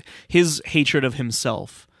his hatred of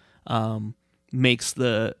himself makes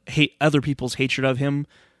the other people's hatred of him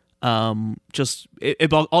just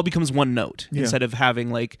it all becomes one note instead of having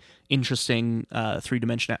like interesting three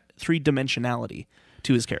dimensionality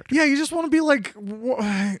to his character. Yeah, you just want to be like,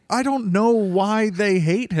 I don't know why they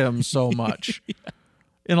hate him so much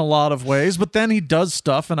in a lot of ways, but then he does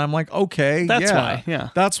stuff and I'm like, okay, that's why. Yeah,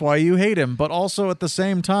 that's why you hate him. But also at the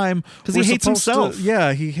same time, because he hates himself.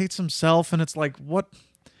 He hates himself, and it's like, what?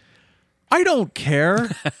 I don't care.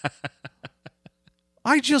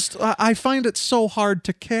 I find it so hard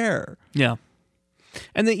to care. Yeah.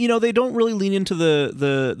 And they don't really lean into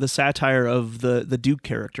the satire of the Duke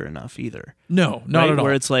character enough either. No, not at all.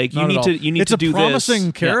 Where it's like you need to do this. It's a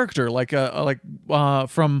promising character,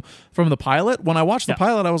 from the pilot. When I watched the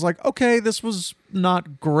pilot, I was like, okay, this was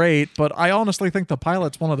not great, but I honestly think the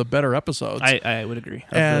pilot's one of the better episodes. I would agree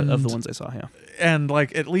of the ones I saw. Yeah. And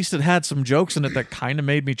like at least it had some jokes in it that kind of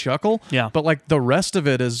made me chuckle. Yeah. But like the rest of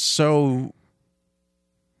it is so.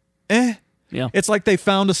 Yeah. It's like they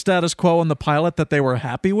found a status quo in the pilot that they were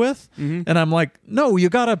happy with, and I'm like, no, you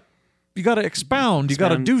gotta expound, you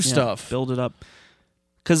gotta do stuff, build it up.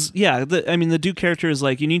 Because the Duke character is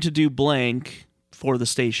like, you need to do blank for the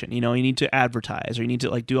station. You know, you need to advertise, or you need to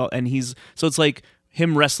like do all, and so it's like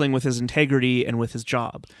him wrestling with his integrity and with his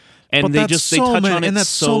job. And but they touch on it, and that's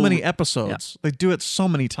so many episodes. They do it so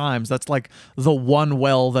many times. That's like the one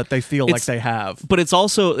well that they feel like they have. But it's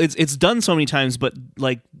also it's done so many times, but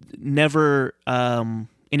like never in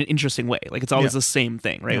an interesting way. Like it's always the same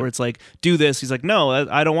thing, right? Where it's like, do this. He's like, no,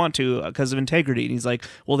 I don't want to because of integrity. And he's like,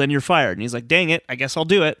 well, then you're fired. And he's like, dang it, I guess I'll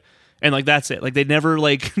do it. And like that's it. Like they never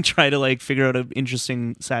like try to like figure out an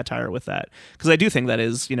interesting satire with that, because I do think that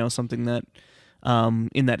is something that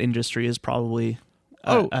in that industry is probably.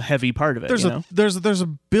 A heavy part of it. There's a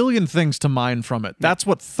billion things to mine from it. That's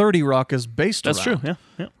what 30 Rock is based around. That's true.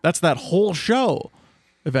 Yeah. That's that whole show.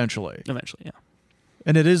 Eventually, yeah.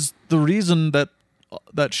 And it is the reason that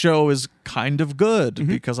show is kind of good,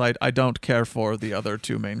 because I don't care for the other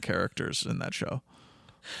two main characters in that show.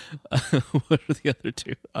 What are the other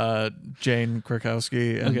two? Jane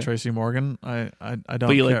Krakowski and Tracy Morgan. I don't.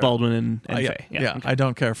 But you care. like Baldwin and Faye. Yeah. I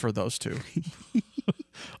don't care for those two.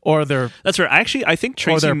 Or their That's right. Actually, I think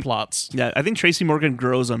Tracy, or their plots. Yeah, I think Tracy Morgan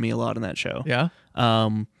grows on me a lot in that show. Yeah.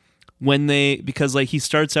 Because like he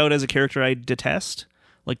starts out as a character I detest.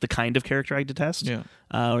 like the kind of character I detest. Yeah.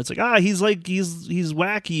 Where it's like, he's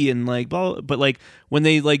wacky and like blah, but like when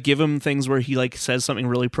they like give him things where he like says something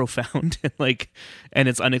really profound and like and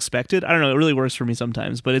it's unexpected. I don't know, it really works for me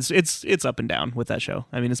sometimes, but it's up and down with that show.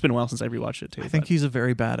 I mean, it's been a while since I rewatched it too. I think he's a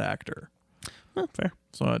very bad actor. Fair.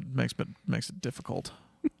 So it makes it difficult.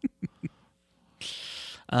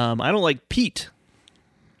 I don't like Pete.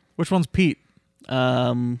 Which one's Pete?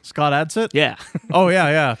 Scott Adsit? Yeah. Oh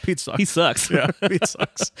yeah. Pete sucks. He sucks. Yeah, Pete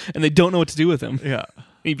sucks. And they don't know what to do with him. Yeah.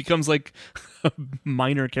 He becomes like a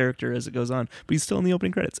minor character as it goes on, but he's still in the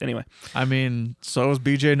opening credits. Anyway. I mean, so is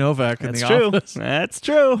BJ Novak in That's The true. Office. That's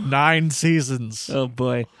true. 9 seasons. Oh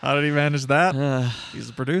boy. How did he manage that? He's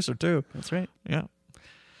a producer too. That's right. Yeah.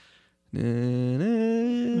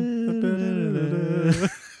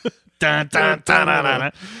 Dun, dun, dun, dun,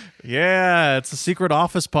 dun. Yeah, it's a secret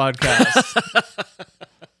office podcast.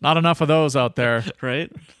 Not enough of those out there.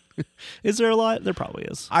 Right? Is there a lot? There probably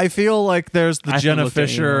is. I feel like there's the I haven't Jenna looked at any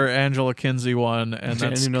Fisher, Angela Kinsey one, and I didn't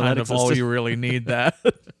that's even know kind that of all existed. you really need. That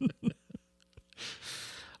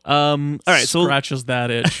All right, so scratches that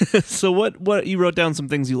itch. so what you wrote down some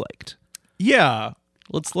things you liked. Yeah.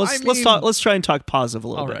 Let's mean- talk. Let's try and talk positive a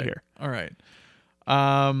little All bit right. here. All right.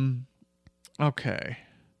 Okay.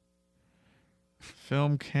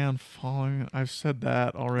 Film can falling. I've said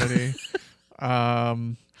that already.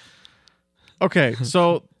 Okay,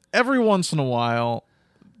 so every once in a while,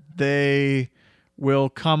 they will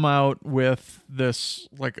come out with this,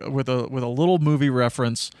 like with a little movie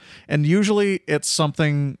reference, and usually it's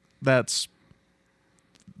something that's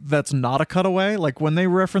not a cutaway. Like when they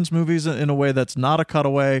reference movies in a way that's not a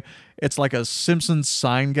cutaway, it's like a Simpsons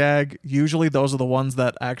sign gag. Usually those are the ones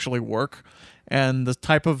that actually work. And the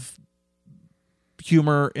type of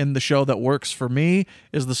humor in the show that works for me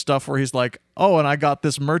is the stuff where he's like, oh, and I got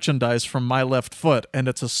this merchandise from My Left Foot, and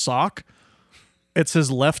it's a sock. It's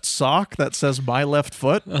his left sock that says My Left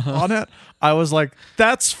Foot on it. I was like,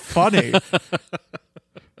 that's funny.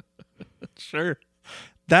 Sure.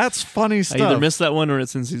 That's funny I stuff. either missed that one or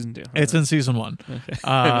it's in season 2. It's in season 1.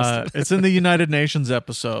 Okay. It's in the United Nations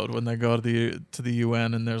episode when they go to the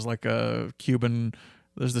UN, and there's like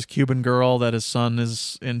there's this Cuban girl that his son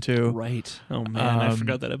is into. Right. Oh man, I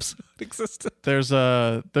forgot that episode existed. There's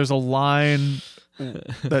a line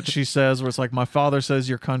that she says where it's like, my father says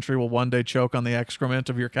your country will one day choke on the excrement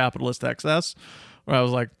of your capitalist excess. Where I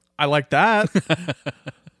was like, I like that.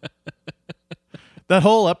 That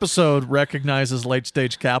whole episode recognizes late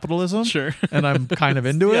stage capitalism. Sure. And I'm kind of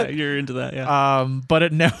into Yeah, it. you're into that. Yeah. But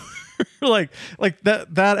it never like that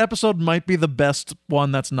episode might be the best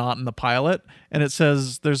one that's not in the pilot. And it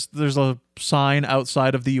says there's a sign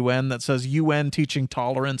outside of the UN that says UN teaching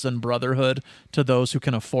tolerance and brotherhood to those who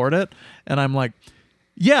can afford it. And I'm like,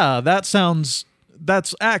 yeah, that's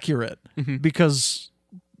accurate because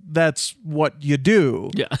that's what you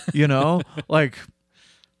do. Yeah. You know, like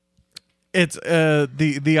it's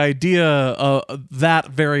the idea that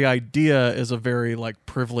very idea is a very like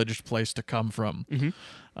privileged place to come from.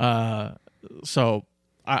 So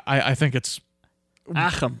I think it's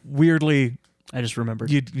Achim. weirdly. I just remembered.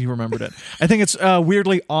 You remembered it. I think it's a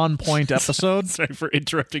weirdly on point episode. Sorry for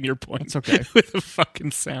interrupting your point. It's okay. With a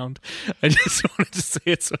fucking sound. I just wanted to say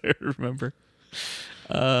it so I remember.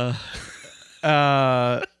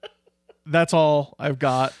 That's all I've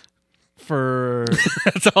got for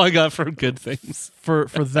That's all I got for good things. for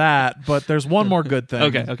that. But there's one more good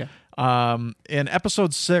thing. Okay. In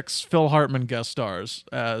episode 6, Phil Hartman guest stars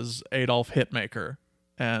as Adolf Hitmaker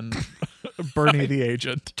and Bernie the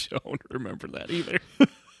agent. Don't remember that either.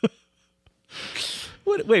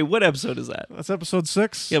 What episode is that? That's episode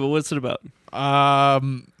 6. Yeah, but what's it about?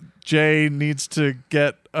 Jay needs to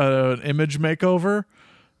get an image makeover,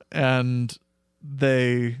 and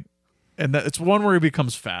it's one where he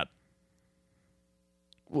becomes fat.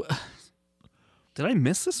 Did I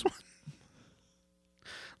miss this one?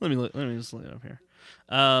 Let me just look it up here.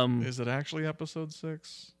 Is it actually episode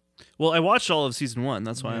 6? Well, I watched all of season 1.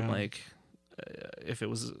 That's why I'm Yeah. like, if it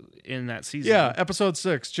was in that season. Yeah, episode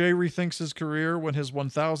 6. Jay rethinks his career when his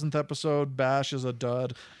 1000th episode, Bash, is a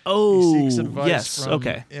dud. Oh, He seeks advice yes. from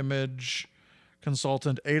Okay. image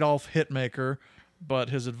consultant Adolf Hitmaker, but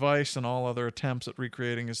his advice and all other attempts at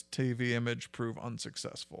recreating his TV image prove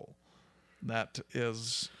unsuccessful. That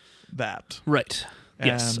is that. Right.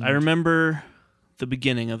 Yes, And- I remember the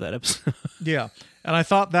beginning of that episode. Yeah. And I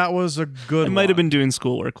thought that was a good I might have one. been doing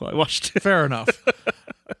schoolwork while I watched it. Fair enough.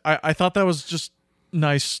 I thought that was just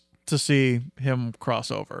nice to see him cross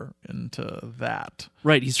over into that.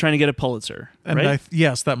 Right, he's trying to get a Pulitzer. And right?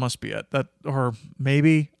 yes, that must be it. That, or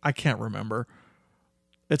maybe, I can't remember.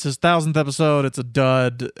 It's his 1000th episode. It's a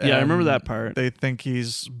dud. Yeah, I remember and that part. They think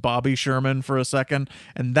he's Bobby Sherman for a second,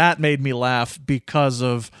 and that made me laugh because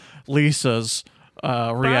of Lisa's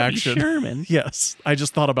reaction. Bobby Sherman. Yes, I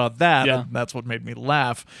just thought about that, Yeah. and that's what made me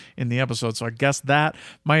laugh in the episode. So I guess that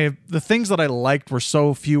the things that I liked were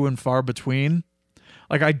so few and far between.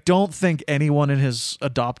 Like, I don't think anyone in his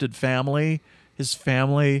adopted family, his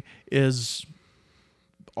family, is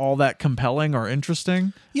all that compelling or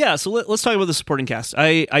interesting. Yeah, so let's talk about the supporting cast.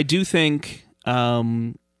 I do think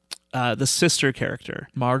the sister character,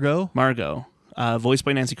 Margot. voiced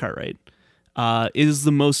by Nancy Cartwright, is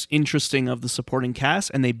the most interesting of the supporting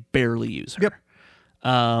cast, and they barely use her. Yep.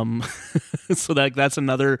 So that's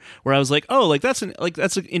another where I was like, oh, that's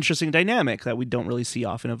an interesting dynamic that we don't really see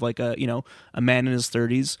often, of like a man in his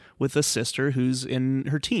 30s with a sister who's in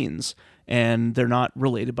her teens, and they're not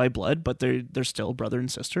related by blood, but they're still brother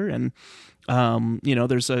and sister, and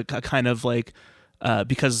there's a kind of like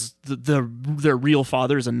because their real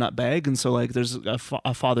father is a nutbag, and so like there's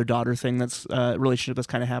a father-daughter thing that's relationship that's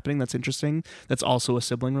kind of happening that's interesting. That's also a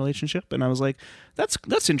sibling relationship, and I was like,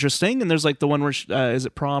 that's interesting. And there's like the one where is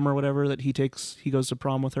it prom or whatever that he goes to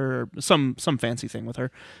prom with her, or some fancy thing with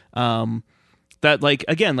her. That like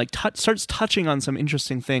again like starts touching on some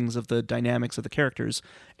interesting things of the dynamics of the characters,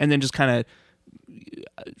 and then just kind of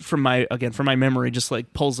from my memory just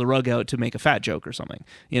like pulls the rug out to make a fat joke or something.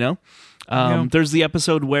 There's the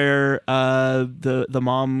episode where the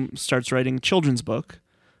mom starts writing a children's book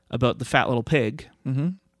about the fat little pig. Mm-hmm.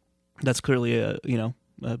 That's clearly a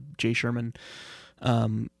Jay Sherman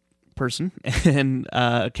person and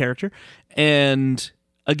a character. And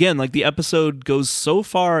again, like the episode goes so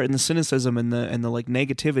far in the cynicism and the like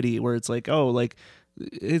negativity, where it's like, oh, like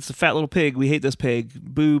it's a fat little pig, we hate this pig,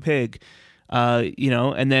 boo pig.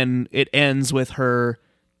 And then it ends with her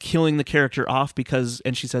killing the character off because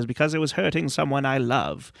it was hurting someone I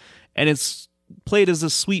love. And it's played as a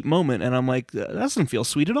sweet moment, and I'm like, that doesn't feel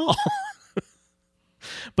sweet at all.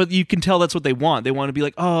 But you can tell that's what they want. They want to be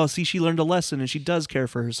like, oh, see, she learned a lesson and she does care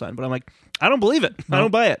for her son. But I'm like, I don't believe it. Nope. I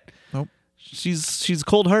don't buy it. Nope. She's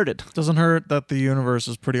cold-hearted. Doesn't hurt that the universe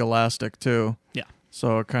is pretty elastic too. Yeah.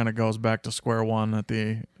 So it kind of goes back to square one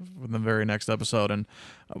in the very next episode, and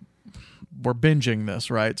we're binging this,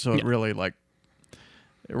 right? So it really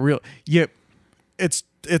it's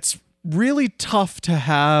really tough to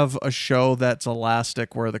have a show that's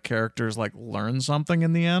elastic where the characters like learn something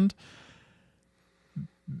in the end.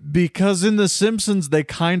 Because in The Simpsons, they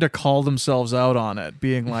kind of call themselves out on it,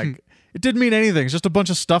 being like, it didn't mean anything. It's just a bunch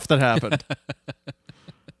of stuff that happened.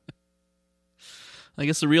 I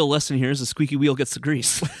guess the real lesson here is the squeaky wheel gets the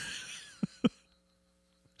grease.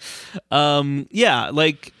 But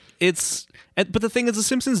the thing is, The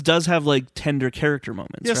Simpsons does have like tender character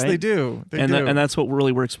moments. Yes, right? they do. And that's what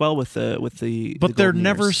really works well with the. But they're golden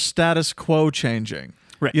never years. status quo changing.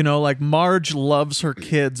 Right. Like Marge loves her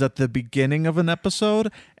kids at the beginning of an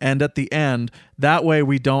episode and at the end. That way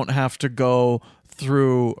we don't have to go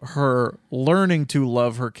through her learning to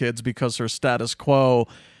love her kids because her status quo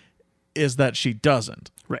is that she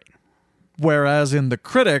doesn't. Right. Whereas in The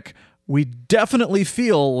Critic, we definitely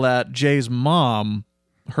feel that Jay's mom,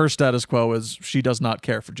 her status quo is she does not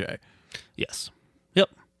care for Jay. Yes.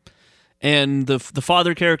 Yep. And the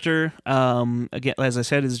father character, again, as I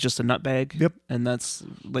said, is just a nutbag. Yep. And that's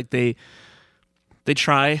like they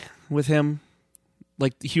try with him,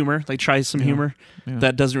 like the humor. They try some humor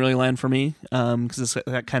that doesn't really land for me, because it's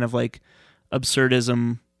that kind of like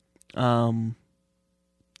absurdism.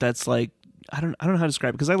 That's like I don't know how to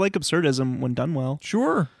describe it, because I like absurdism when done well.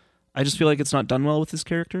 Sure. I just feel like it's not done well with this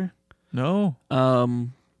character. No.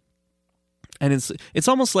 And it's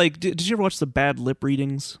almost like did you ever watch the bad lip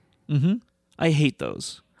readings? Mm-hmm. I hate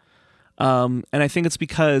those. And I think it's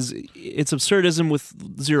because it's absurdism with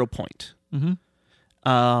 0 point. Mm-hmm.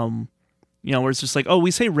 Where it's just like, oh,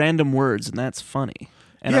 we say random words and that's funny.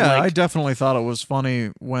 And yeah, I'm like, I definitely thought it was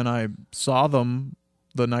funny when I saw them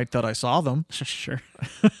the night that I saw them. Sure.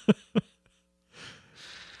 That's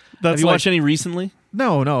Have you watched any recently?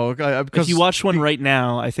 No. Because if you watch one right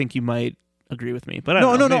now, I think you might agree with me. But I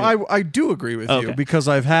no. don't know, I do agree with you Okay. because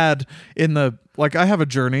I've had I have a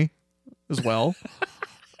journey as well.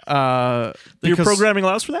 Your programming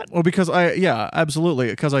allows for that? Well, because absolutely.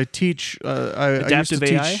 Because I teach. Adaptive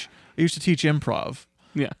AI? I used to teach improv.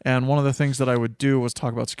 Yeah. And one of the things that I would do was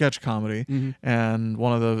talk about sketch comedy. Mm-hmm. And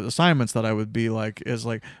one of the assignments that I would be like is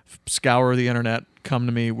like scour the internet, come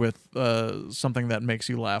to me with something that makes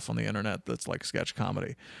you laugh on the internet that's like sketch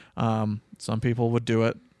comedy. Some people would do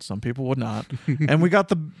it, some people would not. And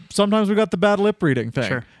sometimes we got the bad lip reading thing.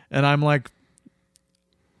 Sure. And I'm like,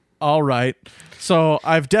 All right. So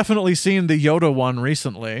I've definitely seen the Yoda one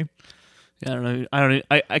recently. Yeah, I don't know.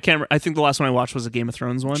 I can't remember. I think the last one I watched was a Game of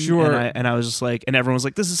Thrones one. Sure. And I was just like, and everyone was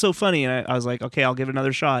like, this is so funny. And I was like, okay, I'll give it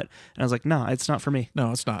another shot. And I was like, no, it's not for me.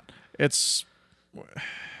 No, it's not. It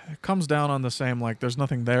comes down on the same, like, there's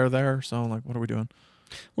nothing there. So, like, what are we doing?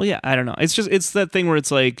 Well, yeah, I don't know. It's that thing where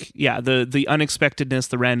it's like, yeah, the unexpectedness,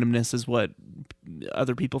 the randomness is what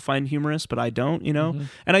other people find humorous, but I don't, you know?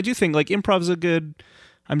 And I do think, like, improv's a good...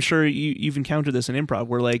 I'm sure you've encountered this in improv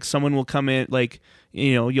where like someone will come in, like,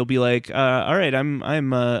 you know, you'll be like, all right,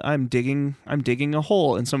 I'm digging a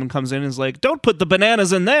hole, and someone comes in and is like, don't put the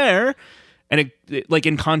bananas in there, and it like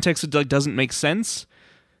in context it like doesn't make sense,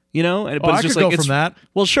 you know. And, but it's I just could like go from that.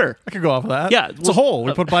 Well, sure, I could go off of that. Yeah, it's a hole.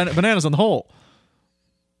 We put bananas in the hole.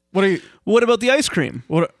 What about the ice cream?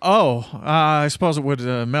 I suppose it would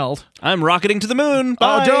melt. I'm rocketing to the moon.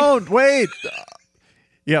 Bye. Oh, don't wait.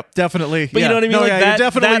 Yep, definitely. But you know what I mean? Like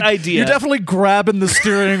that idea. You're definitely grabbing the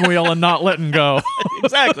steering wheel and not letting go.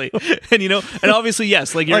 Exactly. And you know, and obviously,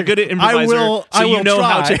 yes, like you're a good improviser. You know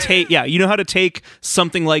how to take you know how to take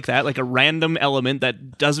something like that, like a random element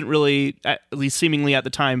that doesn't really, at least seemingly at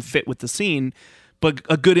the time, fit with the scene. But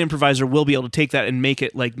a good improviser will be able to take that and make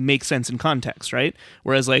it like make sense in context, right?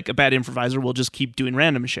 Whereas like a bad improviser will just keep doing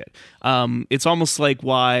random shit. It's almost like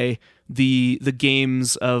why the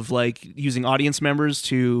games of like using audience members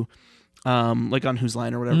to like on Whose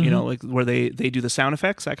Line or whatever, you know, like where they do the sound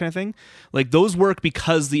effects, that kind of thing. Like those work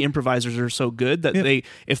because the improvisers are so good that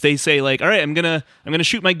if they say like, all right, I'm gonna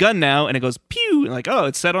shoot my gun now, and it goes pew, and like, oh,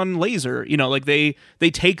 it's set on laser, you know, like they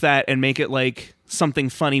take that and make it like something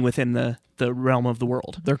funny within the realm of the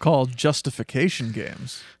world. They're called justification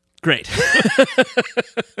games. Great.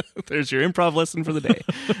 There's your improv lesson for the day.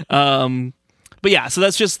 But yeah, so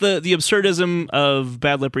that's just the absurdism of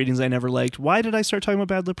bad lip readings I never liked. Why did I start talking about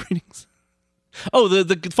bad lip readings? Oh,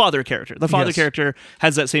 the father character. The father character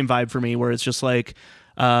has that same vibe for me, where it's just like,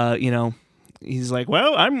 you know, he's like,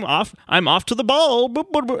 well, I'm off to the ball,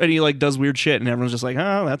 and he like does weird shit, and everyone's just like,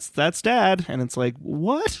 oh, that's dad, and it's like,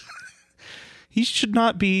 what? He should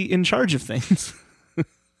not be in charge of things.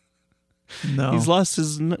 No, he's lost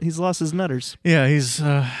his nutters. Yeah, he's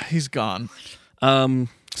gone.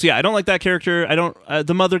 So yeah, I don't like that character. I don't.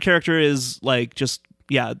 The mother character is like just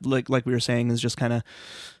like we were saying, is just kind of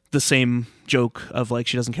the same joke of like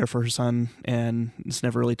she doesn't care for her son, and it's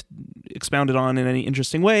never really expounded on in any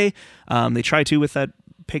interesting way. They try to with that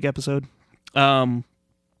pig episode.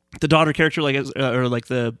 The daughter character, like or like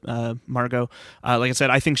the Margot, like I said,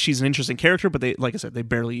 I think she's an interesting character, but they, like I said, they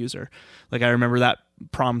barely use her. Like I remember that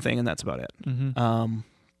prom thing, and that's about it.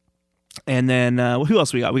 And then who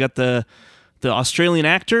else we got? We got the Australian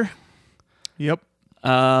actor. Yep.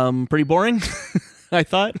 Pretty boring, I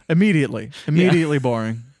thought. Immediately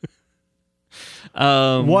boring.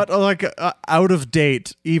 What like out of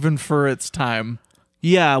date even for its time.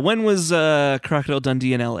 Yeah. When was Crocodile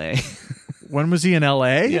Dundee in L.A.? When was he in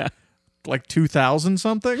L.A.? Yeah. Like 2000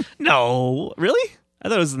 something? No, really? I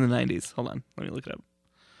thought it was in the 90s. Hold on, let me look it up.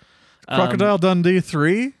 Crocodile Dundee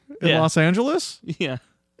 3 in Los Angeles? Yeah.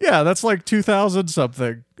 Yeah, that's like 2000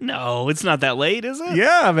 something. No, it's not that late, is it?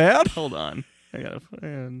 Yeah, man. Hold on. I gotta...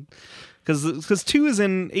 Because 2 is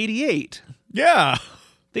in 88. Yeah.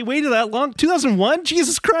 They waited that long? 2001?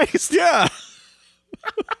 Jesus Christ. Yeah.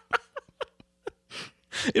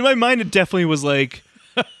 In my mind, it definitely was like...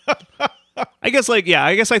 I guess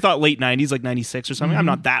I thought late 90s, like 96 or something. I'm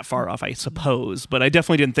not that far off, I suppose. But I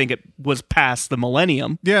definitely didn't think it was past the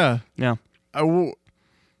millennium. Yeah. Yeah.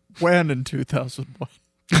 When in 2001?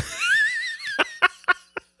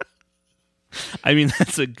 I mean,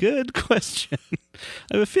 that's a good question.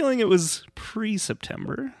 I have a feeling it was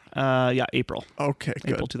pre-September. April. Okay,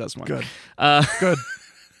 good. April 2001. Good. Good.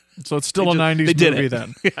 So it's still a 90s movie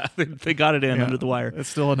then. Yeah, they got it in under the wire. It's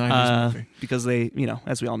still a 90s movie. Because they, you know,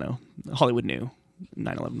 as we all know, Hollywood knew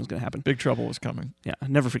 9/11 was going to happen. Big Trouble was coming. Yeah,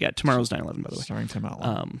 never forget. Tomorrow's 9/11, by the way. Starring Tim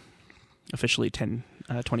Allen. Officially 20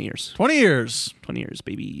 years. 20 years. 20 years,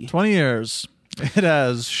 baby. 20 years. It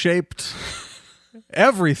has shaped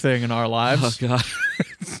everything in our lives. Oh, God.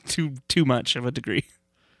 too much of a degree.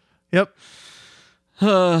 Yep.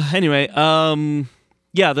 Anyway,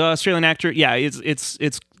 yeah, the Australian actor, yeah,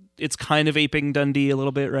 it's kind of aping Dundee a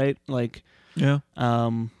little bit, right? Like, yeah.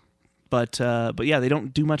 But yeah, they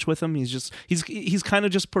don't do much with him. He's kind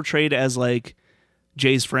of just portrayed as like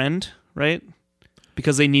Jay's friend, right?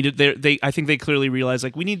 Because they needed I think they clearly realized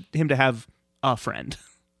like we need him to have a friend.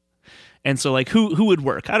 And so like who would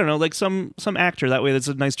work? I don't know, like some actor, that way that's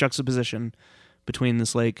a nice juxtaposition between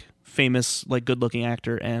this like famous like good-looking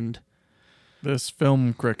actor and this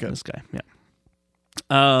film cricket. This guy.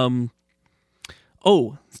 Yeah.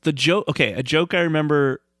 Oh, the joke. Okay, a joke I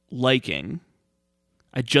remember liking.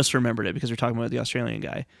 I just remembered it because we're talking about the Australian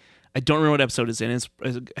guy. I don't remember what episode it's in.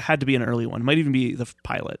 It had to be an early one. It might even be the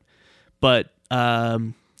pilot. But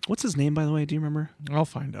what's his name, by the way? Do you remember? I'll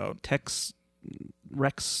find out. Tex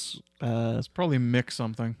Rex. It's probably Mick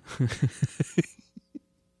something.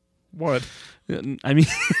 What? I mean,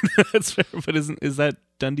 that's fair, but is that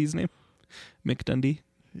Dundee's name? Mick Dundee?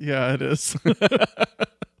 Yeah, it is.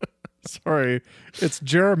 Sorry. It's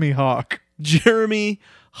Jeremy Hawk. Jeremy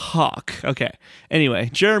Hawk. Okay. Anyway,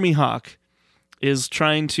 Jeremy Hawk is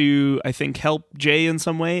trying to, I think, help Jay in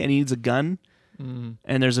some way, and he needs a gun. Mm.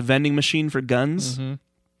 And there's a vending machine for guns. Mm-hmm.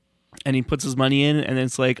 And he puts his money in, and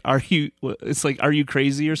it's like, are you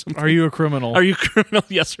crazy or something? Are you a criminal? Are you a criminal?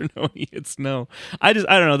 Yes or no? It's no. I don't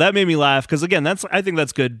know. That made me laugh because again, I think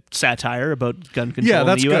that's good satire about gun control. Yeah,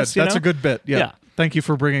 that's in the US, good. That's know? a good bit. Yeah. Thank you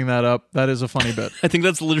for bringing that up. That is a funny bit. I think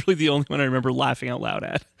that's literally the only one I remember laughing out loud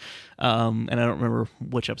at. And I don't remember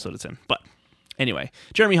which episode it's in. But anyway,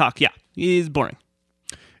 Jeremy Hawk, yeah, he's boring.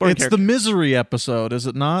 It's character. the Misery episode, is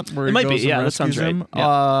it not? Where It might be, goes and yeah, that sounds rescues him?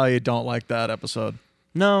 right. Yeah. You don't like that episode.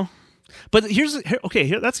 No. But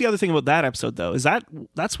that's the other thing about that episode, though, is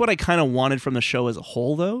that's what I kind of wanted from the show as a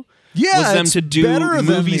whole, though. Yeah, was them it's to do better than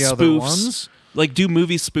movie the other spoofs, ones. like do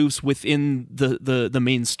movie spoofs within the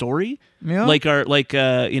main story. Yeah. Like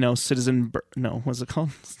Citizen. No, what's it called?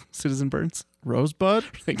 Citizen Burns. Rosebud?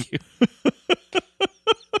 Thank you.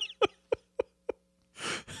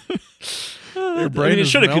 Your brain it is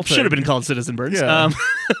should melting. have been called Citizen Burns. Yeah.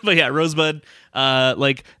 But yeah, Rosebud.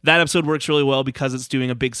 Like that episode works really well because it's doing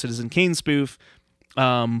a big Citizen Kane spoof,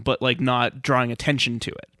 but like not drawing attention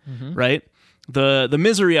to it, right? The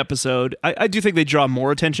Misery episode, I do think they draw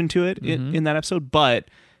more attention to it in that episode, but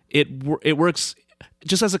it works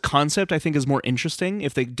just as a concept. I think is more interesting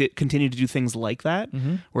if they continue to do things like that,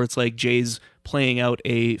 where it's like Jay's playing out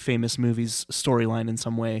a famous movie's storyline in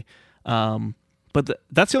some way. But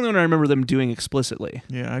that's the only one I remember them doing explicitly.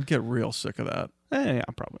 Yeah, I'd get real sick of that. Yeah,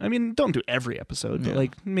 probably. I mean, don't do every episode, but Yeah.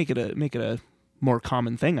 like make it a more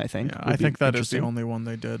common thing. I think. Yeah, would I be think that is the interesting. only one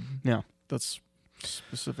they did. Yeah, That's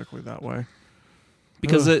specifically that way.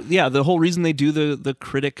 because the whole reason they do the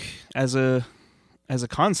critic as a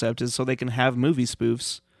concept is so they can have movie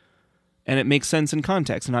spoofs, and it makes sense in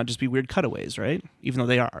context and not just be weird cutaways, right? Even though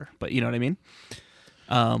they are, but you know what I mean.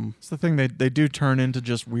 It's the thing, they do turn into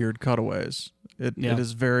just weird cutaways. It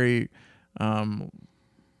is very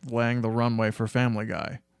laying the runway for Family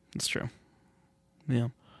Guy. It's true. Yeah.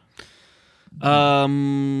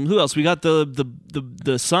 Who else? We got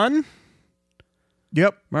the son,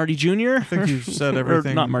 Yep. Marty Jr. I think you've said Or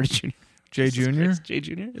everything. not Marty Jr. Jay Jr.? Jay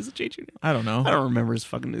Jr. Is it Jay Jr.? I don't know. I don't remember his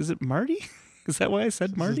fucking. Is it Marty? Is that why I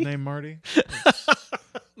said Is Marty? his name Marty?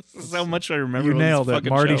 This is how much I remember. You of this nailed it. fucking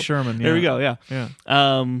Marty show. Sherman. Yeah. There we go. Yeah. Yeah.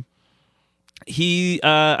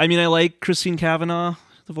 I mean, I like Christine Cavanaugh,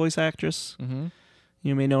 the voice actress. Mm-hmm.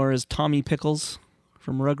 You may know her as Tommy Pickles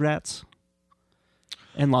from Rugrats,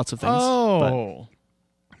 and lots of things. Oh.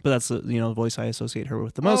 But that's the voice I associate her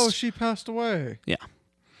with the most. Oh, she passed away.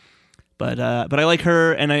 But I like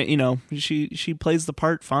her, and she plays the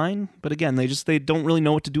part fine. But again, they don't really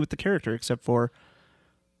know what to do with the character except for,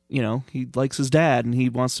 he likes his dad and he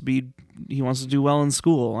wants to do well in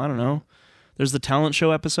school. I don't know. There's the talent show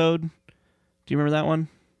episode. Do you remember that one?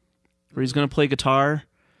 Where he's going to play guitar,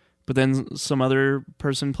 but then some other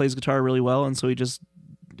person plays guitar really well, and so he just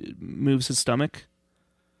moves his stomach.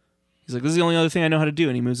 He's like, this is the only other thing I know how to do,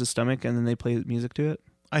 and he moves his stomach, and then they play music to it.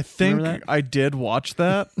 I think Remember that? I did watch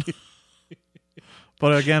that.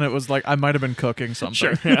 But again, it was like I might have been cooking something.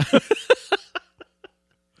 Sure. Yeah.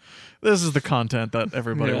 This is the content that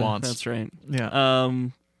everybody Yeah, wants. That's right. Yeah.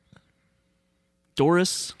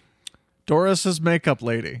 Doris, Doris is makeup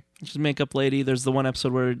lady. she's a makeup lady. There's the one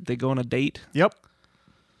episode where they go on a date. Yep.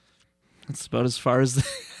 That's about as far as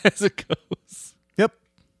as it goes Yep.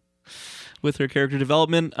 with her character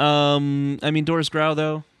development. I mean, Doris Grau,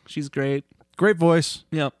 though, she's great. Great voice.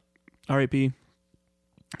 Yep. R.I.P.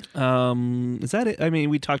 Is that it? I mean,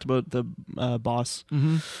 we talked about the boss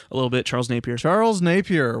Mm-hmm. a little bit, Charles Napier. Charles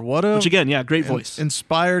Napier. What a Which again, yeah, great voice.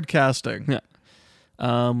 inspired casting. Yeah.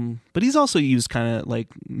 But he's also used kind of like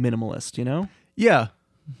minimalist, Yeah.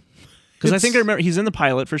 Because I think I remember he's in the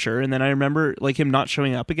pilot for sure, and then I remember like him not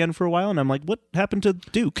showing up again for a while, and I'm like, what happened to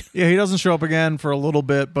Duke? Yeah, he doesn't show up again for a little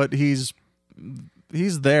bit, but he's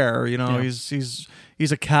there. Yeah.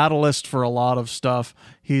 He's a catalyst for a lot of stuff.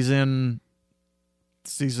 He's in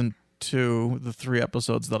season 2, the 3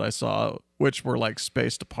 episodes that I saw, which were like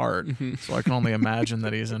spaced apart. So I can only imagine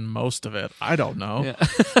that he's in most of it. I don't know.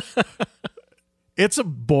 Yeah. it's a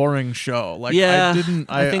boring show. Like Yeah,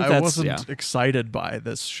 I think that's- wasn't excited by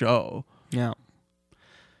this show. Yeah.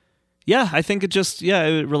 Yeah, I think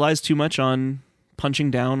it relies too much on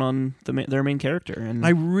punching down on their main character. And I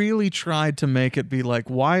really tried to make it be like,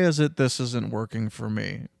 why is it this isn't working for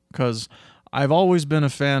me? Because I've always been a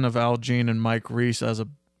fan of Al Jean and Mike Reiss as a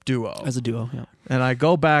duo. Yeah. And I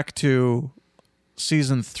go back to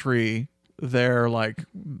season 3, their like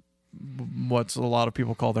what's a lot of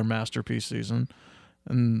people call their masterpiece season.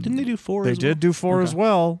 And didn't they do 4 They as did well? do 4 Okay. as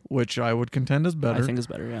well, which I would contend is better. I think is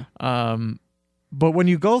better, yeah. But when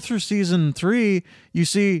you go through season 3, you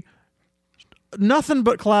see nothing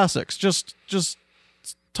but classics, just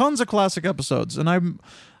tons of classic episodes. And I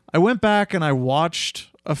went back and I watched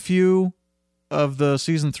a few of the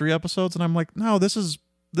season 3 episodes, and I'm like, no, this is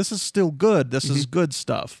still good. This is good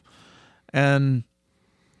stuff. And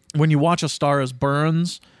when you watch A Star Is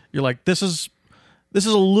Burns, you're like, this is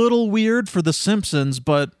a little weird for The Simpsons,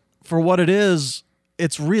 but for what it is,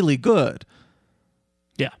 it's really good.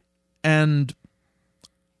 Yeah. And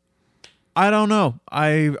I don't know.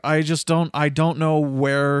 I just don't know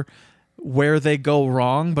where they go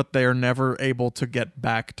wrong, but they are never able to get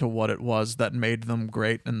back to what it was that made them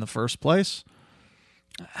great in the first place.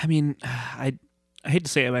 I mean, I hate to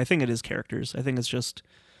say it, but I think it is characters. I think it's just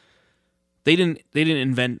they didn't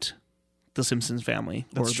invent the Simpsons family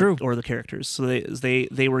That's true. or the characters. So they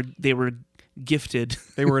were gifted.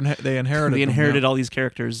 They inherited they them, inherited yeah. all these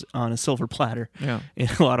characters on a silver platter. Yeah. In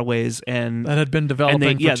a lot of ways, and That had been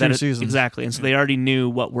developing for 2 seasons. Exactly. And so they already knew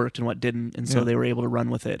what worked and what didn't, and so Yeah. they were able to run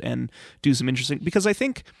with it and do some interesting. Because I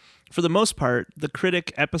think, for the most part, the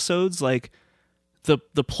critic episodes, like the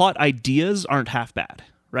plot ideas aren't half bad,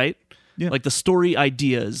 right? Yeah. Like the story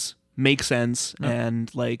ideas make sense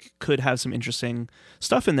and like could have some interesting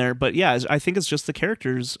stuff in there. But yeah, I think it's just the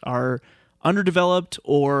characters are underdeveloped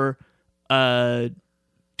or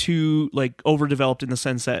too like overdeveloped in the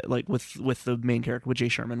sense that like with the main character with Jay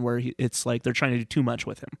Sherman, where it's like they're trying to do too much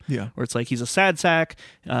with him. Yeah. Where it's like he's a sad sack,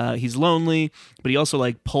 he's lonely, but he also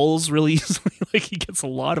like pulls really easily. Like he gets a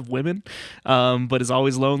lot of women, but is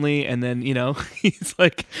always lonely. And then he's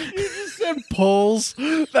like You just said pulls.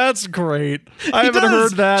 That's great. I haven't does.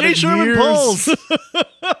 heard that Jay in Sherman years. pulls.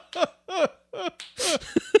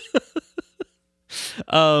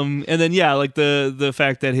 And then like the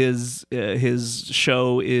fact that his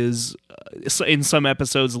show is in some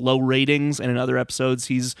episodes low ratings and in other episodes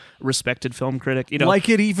he's a respected film critic. Like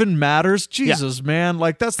it even matters. Jesus, man.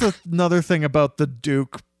 Like that's another thing about the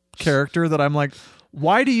Duke character that I'm like,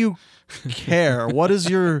 why do you care? What is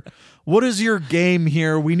your game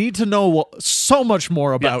here? We need to know so much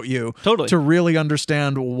more about you totally. to really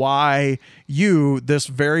understand why you, this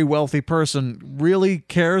very wealthy person, really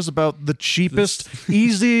cares about the cheapest,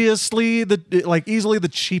 easily the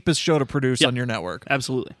cheapest show to produce on your network.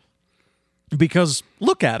 Absolutely. Because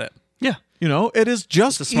look at it. Yeah. It is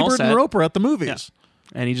just It's a small Ebert and set. Roper at the movies. Yeah.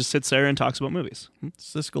 And he just sits there and talks about movies.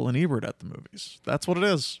 Siskel and Ebert at the movies. That's what it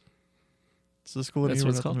is. Siskel and That's what Ebert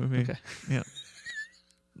it's at called? the movie. Okay. Yeah.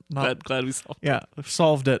 Glad we solved. Yeah,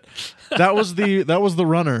 solved it. That was the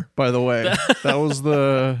runner, by the way. That's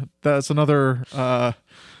another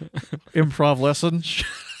improv lesson.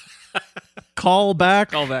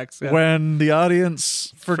 Callbacks, yeah. when the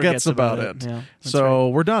audience forgets about it. Yeah, that's So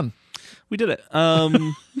we're done. We did it. But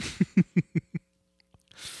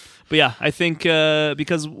yeah, I think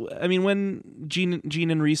because I mean when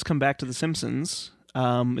Gene and Reese come back to The Simpsons,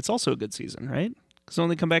 it's also a good season, right? Because don't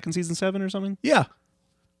they come back in season 7 or something? Yeah.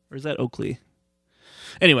 Or is that Oakley?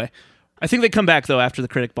 Anyway, I think they come back though after the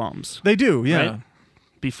critic bombs. They do, yeah. Right?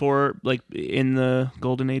 Before, like in the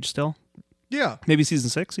golden age still. Yeah. Maybe season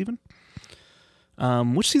 6 even.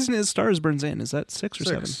 Which season is Stars Burns in? Is that 6 or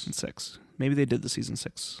 7? 6. It's 6. Maybe they did the season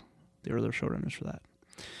 6. They were the showrunners for that.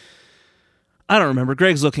 I don't remember.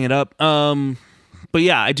 Greg's looking it up. But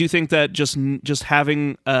yeah, I do think that just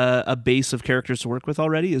having a base of characters to work with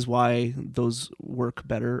already is why those work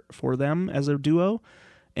better for them as a duo.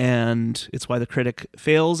 And it's why the critic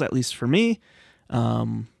fails, at least for me,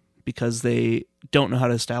 because they don't know how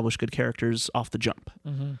to establish good characters off the jump.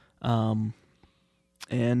 Mm-hmm.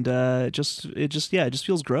 And it just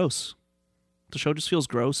feels gross. The show just feels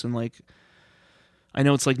gross, and like I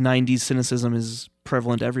know it's like 90s cynicism is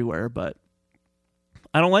prevalent everywhere, but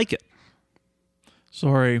I don't like it.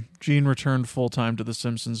 Sorry, Gene returned full-time to The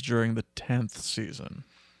Simpsons during the 10th season.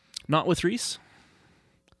 Not with Reese.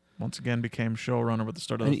 Once again became showrunner with the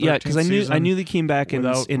start of the 13th Yeah, because season I knew they came back in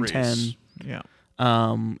without Reese. 10. Yeah.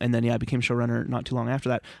 And then I became showrunner not too long after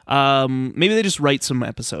that. Maybe they just write some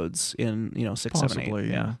episodes in 6, Possibly, 7,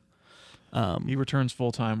 8. yeah. He returns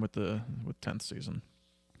full time with 10th season.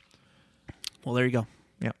 Well, there you go.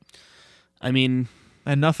 Yeah. I mean,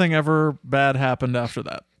 And nothing ever bad happened after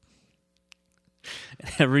that.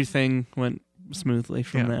 everything went smoothly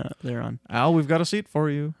from there on. Al, we've got a seat for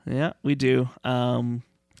you. Yeah, we do.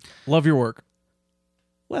 Love your work.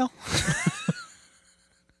 Well,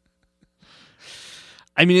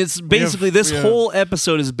 I mean, it's basically this whole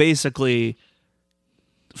episode is basically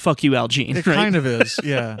fuck you, Al Jean. It right? kind of is,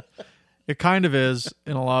 yeah. It kind of is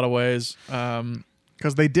in a lot of ways.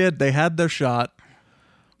 Because they had their shot.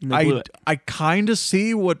 And they blew it. I kind of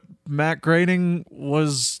see what Matt Groening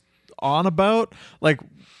was on about. Like,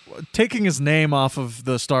 taking his name off of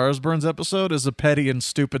the Stars Burns episode is a petty and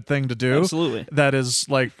stupid thing to do. Absolutely. That is,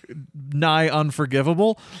 like, nigh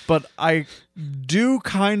unforgivable. But I do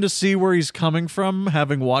kind of see where he's coming from,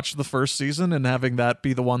 having watched the first season and having that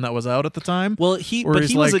be the one that was out at the time. Well, he where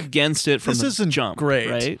he's was like, against it from this the isn't jump, great.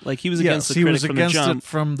 right? Like he was Yes, against the he critic was from against the jump. it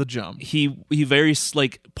from the jump. He very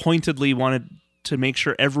like pointedly wanted to make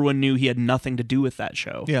sure everyone knew he had nothing to do with that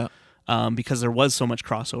show. Yeah. Because there was so much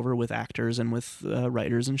crossover with actors and with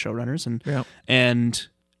writers and showrunners Yeah.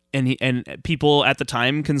 and people at the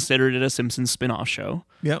time considered it a Simpsons spin-off show.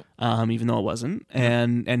 Yep. Even though it wasn't,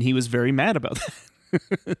 and he was very mad about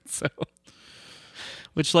that. So,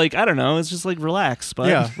 which like I don't know, it's just like relax, but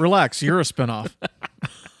Yeah, relax. You're a spinoff.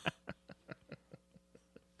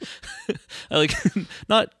 like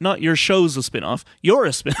not your show's a spin-off. You're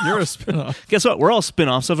a spin-off. You're a spinoff. Guess what? We're all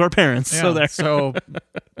spin-offs of our parents. Yeah, So there. So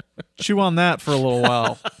chew on that for a little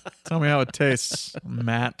while. Tell me how it tastes,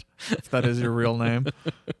 Matt, if that is your real name.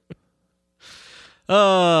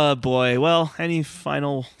 Oh boy. Well, any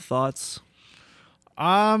final thoughts?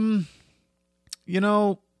 You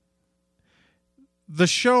know, the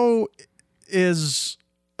show is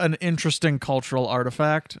an interesting cultural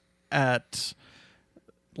artifact at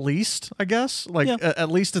least, I guess. Like at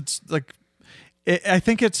least it's like I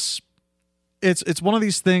think it's one of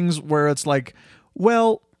these things where it's like,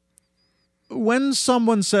 well, when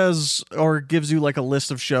someone says or gives you like a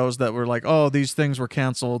list of shows that were like, oh, these things were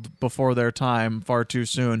canceled before their time far too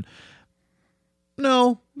soon.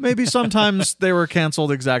 No, maybe sometimes they were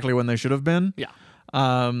canceled exactly when they should have been. Yeah.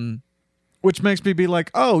 Which makes me be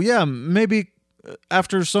like, oh yeah, maybe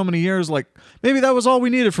after so many years, like maybe that was all we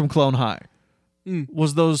needed from Clone High.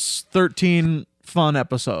 Was those 13 fun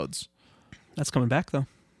episodes. That's coming back though.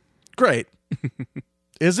 Great.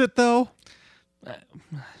 Is it though?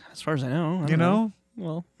 As far as I know. I You don't know?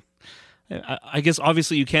 Well, I guess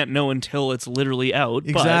obviously you can't know until it's literally out.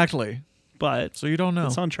 Exactly. But So you don't know.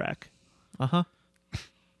 it's on track. Uh-huh.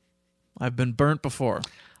 I've been burnt before.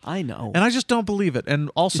 I know. And I just don't believe it. And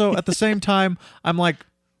also at the same time, I'm like,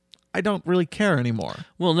 I don't really care anymore.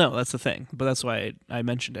 Well, no, that's the thing. But that's why I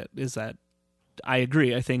mentioned it, is that I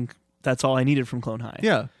agree. I think that's all I needed from Clone High.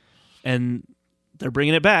 Yeah. And they're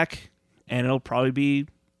bringing it back, and it'll probably be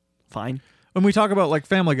fine. When we talk about like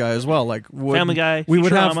Family Guy as well, like Family Guy, we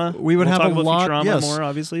would Futurama. have we'll talk a about lot. Futurama Yes, more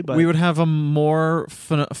obviously, but we would have a more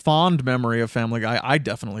fond memory of Family Guy. I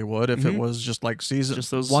definitely would if it was just like season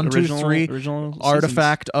just those 1, 2, original, 3 original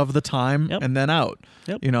artifact of the time, Yep. and then out.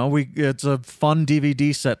 Yep. You know, it's a fun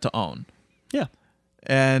DVD set to own. Yeah.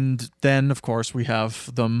 And then of course we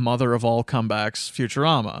have the mother of all comebacks,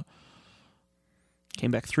 Futurama.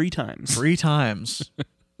 Came back 3 times. 3 times.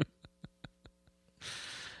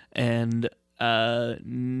 And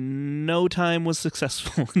no time was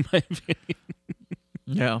successful in my opinion.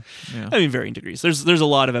 Yeah. I mean, varying degrees. There's a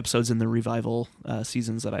lot of episodes in the revival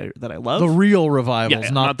seasons that I love. The real revivals, Yeah,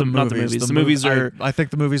 not the not the movies. movies. The movies are- I think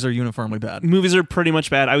the movies are uniformly bad. Movies are pretty much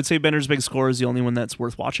bad. I would say Bender's Big Score is the only one that's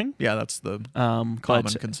worth watching. Yeah, that's the Common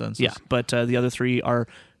common consensus. Yeah, but the other 3 are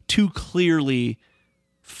too clearly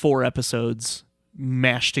 4 episodes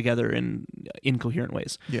mashed together in incoherent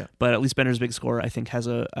ways. Yeah. But at least Bender's Big Score, I think, has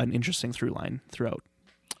an interesting through line throughout.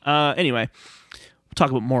 Anyway, we'll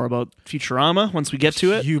talk more about Futurama once we get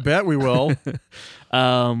to it. You bet we will.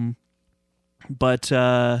 But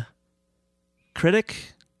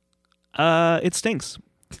critic, it stinks.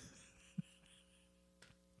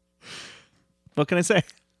 What can I say?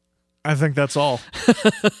 I think that's all.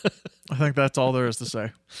 I think that's all there is to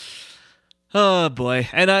say. Oh boy.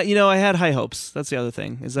 And I had high hopes. That's the other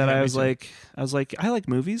thing. Is that Yeah, I me was too. like I like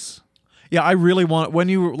movies. Yeah, I really want when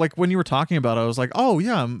you were talking about it, I was like, oh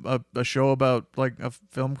yeah, a show about like a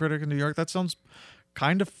film critic in New York. That sounds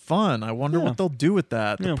kind of fun. I wonder Yeah. what they'll do with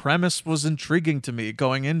that. The Yeah. premise was intriguing to me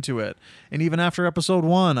going into it, and even after episode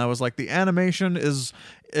 1, I was like, the animation is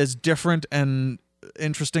different and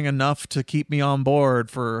interesting enough to keep me on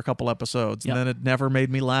board for a couple episodes, Yep. and then it never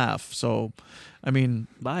made me laugh. So, I mean,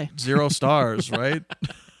 Bye. 0 stars, right?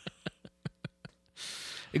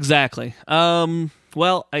 Exactly.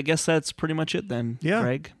 Well, I guess that's pretty much it then, Yeah,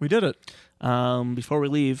 Greg. we did it. Before we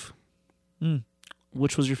leave,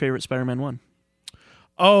 which was your favorite Spider-Man one?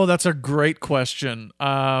 Oh, that's a great question.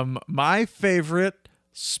 My favorite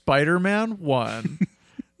Spider-Man 1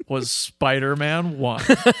 was Spider-Man 1.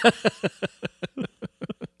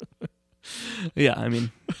 Yeah, I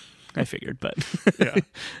mean, I figured, but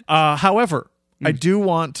Yeah. However, I do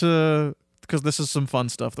want to, because this is some fun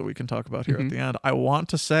stuff that we can talk about here at the end. I want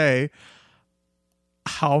to say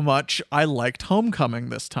how much I liked Homecoming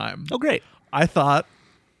this time. oh, great. I thought,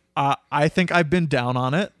 I think I've been down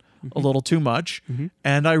on it a little too much,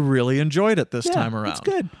 and I really enjoyed it this time around. That's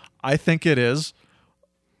good. I think it is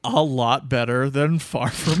a lot better than Far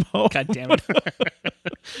From Home. God damn it.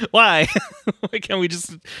 Why? Why can't we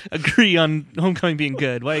just agree on Homecoming being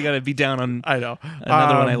good? Why you gotta be down on I know.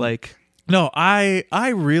 another one I like? No, I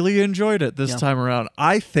really enjoyed it this time around.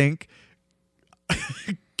 I think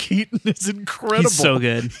Keaton is incredible. He's so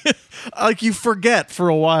good. Like, you forget for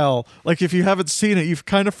a while. Like, if you haven't seen it, you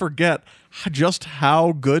kind of forget just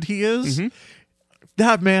how good he is.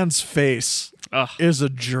 That man's face Ugh. is a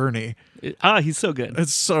journey. He's so good.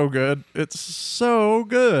 It's so good. It's so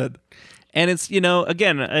good. And it's,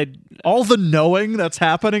 again, All the knowing that's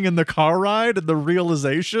happening in the car ride and the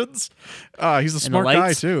realizations. He's a smart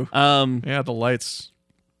guy too. Yeah, the lights.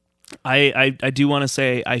 I do want to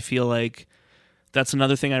say I feel like that's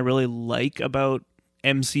another thing I really like about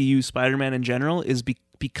MCU Spider-Man in general is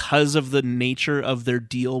because of the nature of their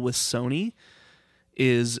deal with Sony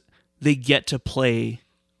is they get to play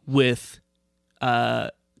with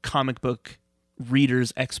comic book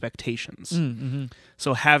readers' expectations.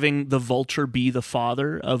 So having the Vulture be the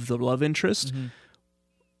father of the love interest,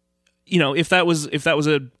 if that was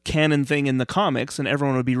a canon thing in the comics, and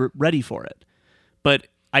everyone would be ready for it. But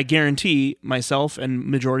I guarantee myself and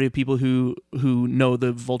majority of people who know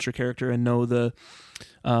the Vulture character and know the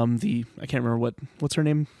I can't remember what's her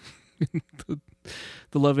name.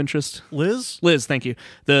 The love interest, Liz, thank you.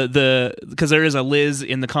 Because there is a Liz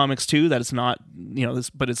in the comics too that it's not this,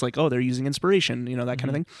 but it's like, oh, they're using inspiration, that kind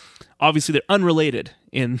of thing. Obviously they're unrelated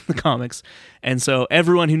in the comics, and so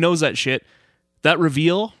everyone who knows that shit, that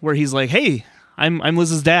reveal where he's like, hey, I'm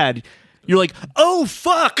Liz's dad, you're like, oh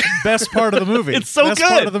fuck. Best part of the movie. It's so Best good.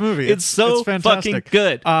 part of the movie. It's so fantastic. fucking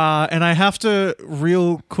good. And I have to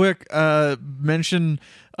real quick mention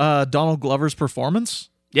Donald Glover's performance.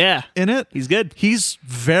 Yeah, In it, he's good. He's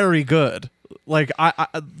very good. Like, I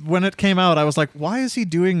when it came out, I was like, why is he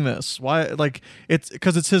doing this? Why? Like, it's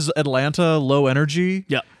because it's his Atlanta low energy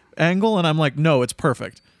angle, and I'm like, no, it's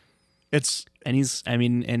perfect. It's he's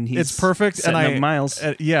perfect, and setting up Miles.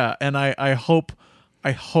 And I hope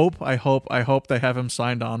they have him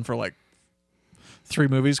signed on for like 3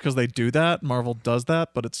 movies because they do that. Marvel does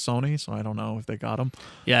that, but it's Sony, so I don't know if they got him.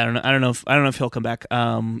 Yeah, I don't know if he'll come back.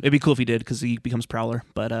 It'd be cool if he did because he becomes Prowler.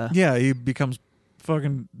 But yeah, he becomes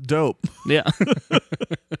fucking dope. Yeah.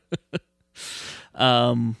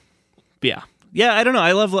 Yeah. I don't know.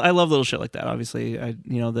 I love little shit like that. Obviously,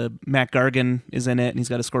 the Matt Gargan is in it, and he's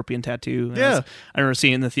got a scorpion tattoo. Yeah, I remember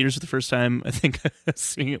seeing it in the theaters for the first time. I think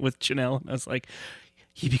seeing it with Chanel, and I was like,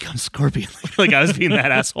 he becomes Scorpion. Like I was being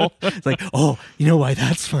that asshole. It's like, oh, you know why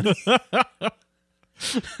that's funny?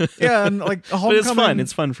 Yeah, and like Homecoming, but it's fun.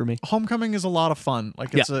 It's fun for me. Homecoming is a lot of fun. Like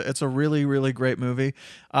it's a really, really great movie.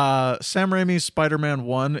 Sam Raimi's Spider-Man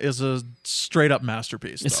 1 is a straight up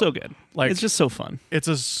masterpiece. It's so good. Like it's just so fun.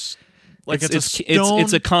 It's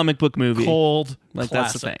a comic book movie. Cold, like classic.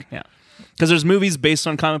 That's the thing. Yeah. Because there's movies based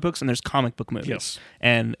on comic books and there's comic book movies. Yes.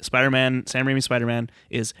 And Spider-Man, Sam Raimi's Spider-Man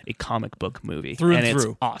is a comic book movie. Through and It's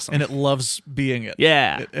through. awesome. And it loves being it.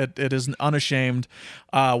 Yeah. It is unashamed.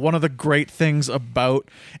 One of the great things about,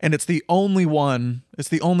 and it's the only one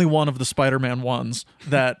of the Spider-Man ones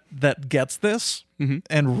that gets this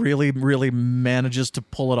and really, really manages to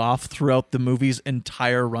pull it off throughout the movie's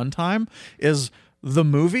entire runtime, is the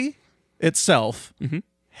movie itself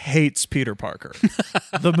hates Peter Parker.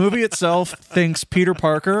 The movie itself thinks Peter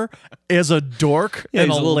Parker is a dork and a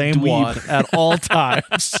he's a little lame dweeb. wad at all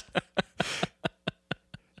times.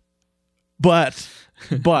 But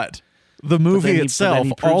the movie itself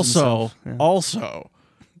he proves also himself. Yeah. also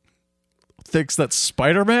thinks that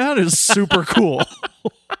Spider-Man is super cool.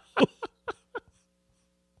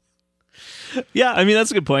 Yeah, I mean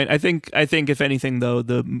that's a good point. I think if anything though,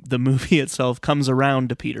 the movie itself comes around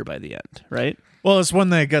to Peter by the end, right? Well, it's when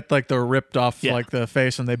they get like the ripped off Yeah. like the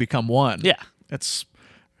face and they become one. Yeah. It's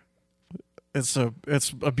a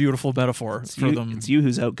beautiful metaphor for them. It's you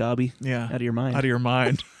who's out, Gobby. Yeah. Out of your mind. Out of your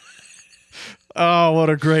mind. Oh, what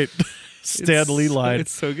a great Stan Lee line.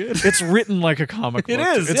 It's so good. It's written like a comic book. It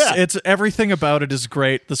is, It's everything about it is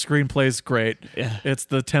great. The screenplay's great. Yeah. It's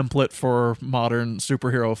the template for modern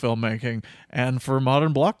superhero filmmaking and for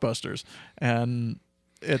modern blockbusters. And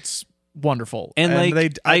it's wonderful. And, like,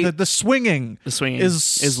 the swinging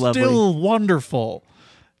is lovely. still wonderful.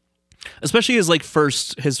 Especially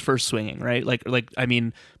his first swinging, right? Like I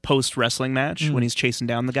mean, post wrestling match when he's chasing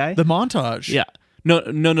down the guy. The montage. Yeah. No.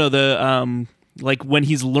 The like when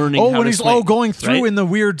he's learning. How when to he's swing, going through right? in the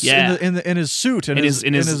weird Yeah. in his suit and in his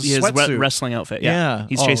sweatsuit. wrestling outfit. Yeah.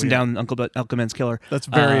 He's Oh, chasing yeah. down Uncle Ben's killer. That's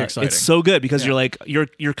very exciting. It's so good because Yeah.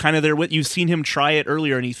 you're kind of there with. You've seen him try it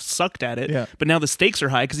earlier and he sucked at it. Yeah. But now the stakes are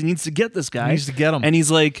high because he needs to get this guy. He needs to get him. And he's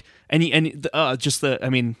like, I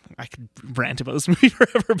mean, I could rant about this movie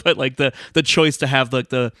forever, but like the choice to have like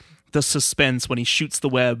the suspense when he shoots the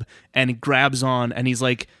web and he grabs on and he's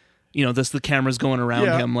like, the camera's going around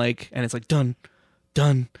Yeah. him like, and it's like done,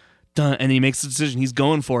 and he makes the decision. He's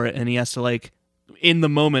going for it, and he has to like, in the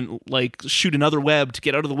moment, like shoot another web to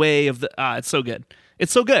get out of the way of the. It's so good.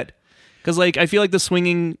 It's so good because like I feel like the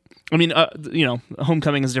swinging. I mean,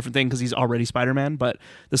 Homecoming is a different thing because he's already Spider-Man, but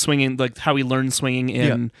the swinging, like how he learned swinging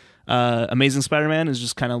in Amazing Spider-Man, is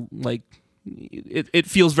just kind of like. It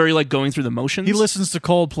feels very like going through the motions. He listens to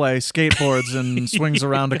Coldplay, skateboards, and swings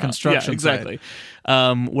around a construction exactly.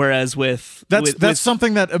 site. Whereas with That's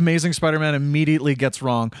something that Amazing Spider-Man immediately gets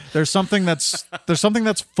wrong. There's something that's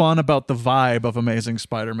fun about the vibe of Amazing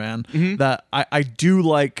Spider-Man that I do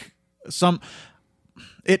like.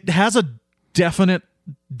 It has a definite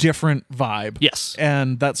different vibe. Yes.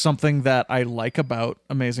 And that's something that I like about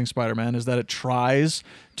Amazing Spider-Man is that it tries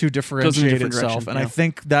to differentiate different itself. direction, And yeah. I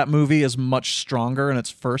think that movie is much stronger in its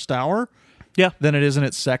first hour than it is in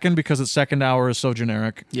its second because its second hour is so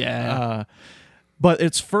generic. Yeah. But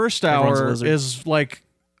its first Everyone's a hour lizard.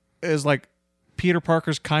 is like Peter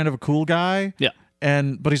Parker's kind of a cool guy. Yeah.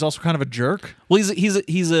 But he's also kind of a jerk. Well, he's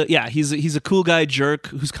a cool guy jerk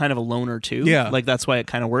who's kind of a loner too. Yeah. Like that's why it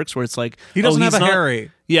kind of works. Where it's like He doesn't have he's a not-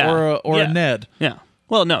 Harry Yeah. or Yeah. a Ned. Yeah.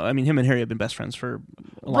 Well, no, I mean him and Harry have been best friends for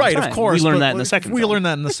a long Right, time. of course. We learned but that in the second. We film. learned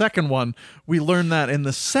that in the second one. We learned that in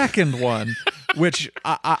the second one, which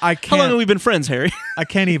I How long have can't. we been friends, Harry? I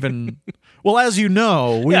can't even. Well, as you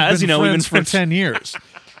know, we've Yeah, as been you know, we've been friends for friends. 10 years.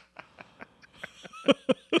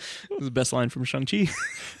 This is the best line from Shang-Chi.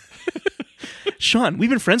 Sean, we've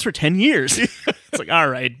been friends for 10 years. It's like, all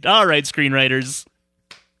right, screenwriters.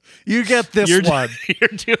 You get this one.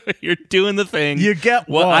 You're doing the thing. You get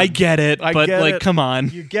well, one. I get it, I but get like, it. come on.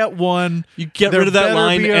 You get one. You get There rid of that better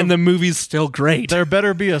line, be a- and the movie's still great. There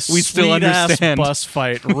better be a We still sweet-ass understand. bus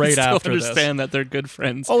fight right we still after understand that they're good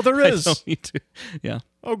friends. Oh, there I is. don't need to. Yeah, this.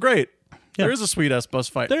 Oh, great. Yeah. There is a sweet-ass bus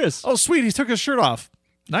fight. There is. Oh, sweet. He took his shirt off.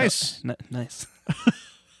 Nice. Nice.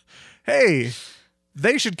 Hey,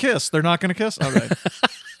 they should kiss. They're not going to kiss? All right.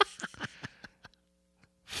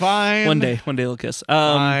 Fine. One day they'll kiss.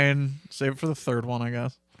 Fine. Save it for the third one, I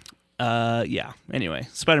guess. Yeah. Anyway,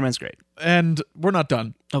 Spider-Man's great. And we're not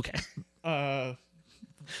done Okay.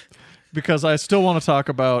 because I still want to talk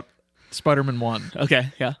about Spider-Man 1 Okay.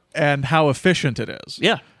 Yeah. and how efficient it is.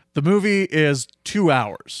 Yeah. The movie is 2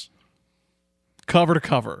 hours, cover to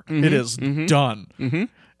cover. It is done. Mm-hmm.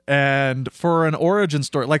 And for an origin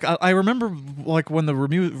story, like I remember, like when the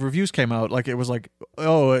reviews came out, like it was like,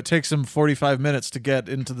 oh, it takes him 45 minutes to get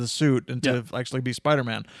into the suit and to actually be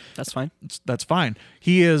Spider-Man. That's fine. That's fine.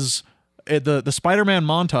 He is the Spider-Man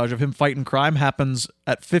montage of him fighting crime happens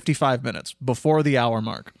at 55 minutes before the hour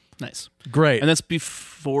mark. Nice. Great. And that's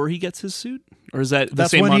before he gets his suit, or is that the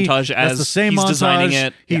That's same when montage as that's the same he's montage. designing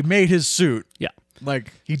it? He Yeah. made his suit. Yeah.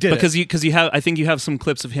 Like he did Because it. you have, I think you have some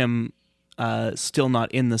clips of him still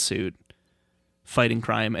not in the suit fighting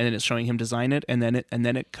crime, and then it's showing him design it, and then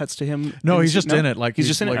it cuts to him. No, in he's the just suit? in it. Like he's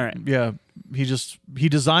just in like, it. All right. Yeah, he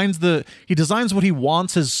designs what he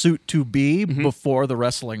wants his suit to be before the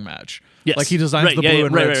wrestling match. Yes. Like he designs Right, the yeah, blue yeah,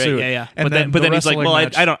 and right, red right, suit. yeah. And But then he's like, wrestling well,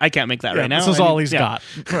 match- I can't make that yeah, right now. This is I all need- he's yeah. got.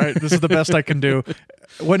 Right. This is the best I can do.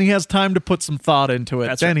 When he has time to put some thought into it,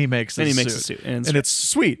 That's then right. he makes Then his he makes suit. the suit, and it's and it's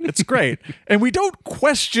sweet. It's great. And we don't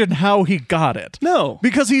question how he got it. No.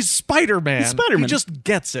 Because he's Spider-Man. He's Spider-Man. He just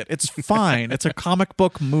gets it. It's fine. It's a comic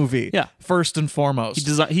book movie. Yeah. First and foremost.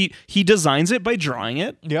 He designs it by drawing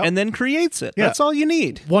it, Yep. and then creates it. Yeah. That's all you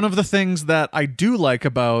need. One of the things that I do like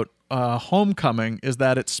about Homecoming is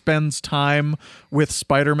that it spends time with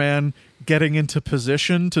Spider-Man getting into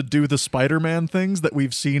position to do the Spider-Man things that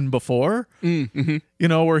we've seen before. You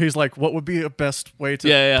know, where he's like, what would be a best way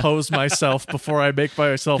to pose myself before I make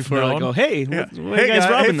myself Before known? I go, hey, Yeah. what are you guys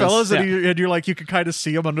robbing this? fellas, Yeah. and you're like, you can kind of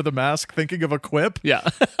see him under the mask thinking of a quip. Yeah.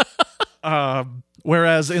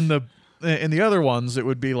 Whereas in the in the other ones, it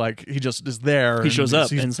would be like he just is there. He shows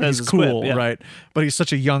up and says he's his cool, quip, yeah. right? But he's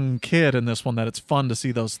such a young kid in this one that it's fun to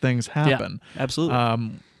see those things happen. Yeah,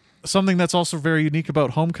 absolutely. Something that's also very unique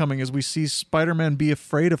about Homecoming is we see Spider-Man be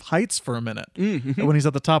afraid of heights for a minute when he's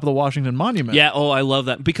at the top of the Washington Monument. Yeah, oh, I love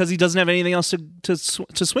that. Because he doesn't have anything else to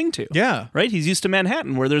swing to. Yeah. Right? He's used to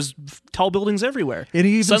Manhattan where there's tall buildings everywhere. And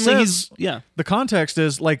he even Suddenly says, yeah. the context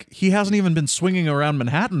is like he hasn't even been swinging around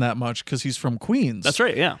Manhattan that much because he's from Queens. That's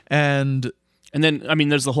right, yeah. And then, I mean,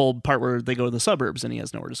 there's the whole part where they go to the suburbs and he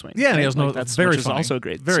has nowhere to swing. yeah, and he right? has no. Like, that's very which is funny. also a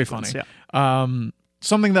great. Very sequence, funny. Yeah.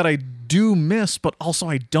 Something that I do miss, but also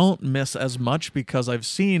I don't miss as much because I've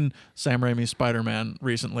seen Sam Raimi's Spider-Man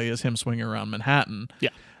recently is him swinging around Manhattan. Yeah.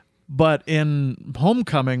 But in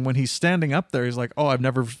Homecoming, when he's standing up there, he's like, "Oh, I've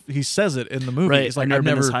never." He says it in the movie. Right, He's like, I've never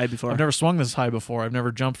been this high before. I've never swung this high before. I've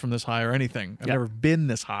never jumped from this high or anything. I've Yeah. never been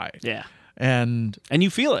this high." Yeah. And And you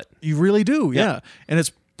feel it. you really do, yeah. And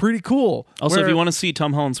it's pretty cool. Also, Where- if you want to see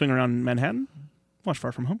Tom Holland swing around Manhattan, watch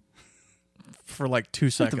Far From Home. for like 2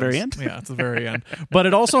 seconds. the very end? Yeah, it's the very end. But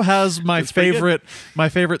it also has my pretty good.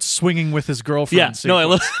 favorite swinging with his girlfriend Yeah. sequence. No, I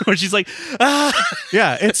love where she's like, ah.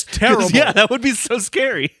 Yeah, it's terrible. Yeah, that would be so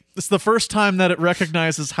scary. It's the first time that it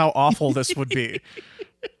recognizes how awful this would be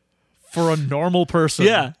for a normal person.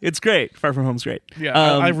 Yeah, it's great. Far From Home's great. Yeah,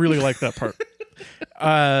 I really like that part.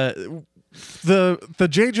 The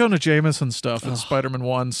J. Jonah Jameson stuff in Spider-Man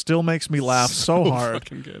 1 still makes me laugh so hard.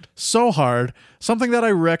 Fucking good. So hard. Something that I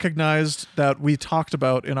recognized that we talked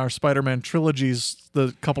about in our Spider-Man trilogies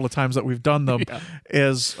the couple of times that we've done them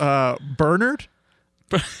is Bernard.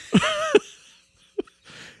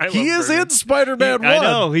 He is in Spider-Man 1 I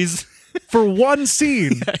know, he's for one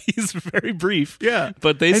scene. he's very brief. Yeah.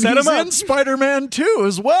 But they And set he's him up. in Spider-Man 2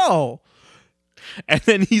 as well. And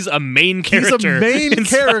then he's a main He's character. a main in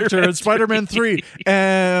character in Spider-Man 3.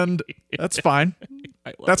 And that's fine.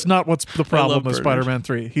 I love That's it. not what's the problem with Bernard. Spider-Man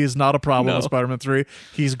 3. He is not a problem No. with Spider-Man 3.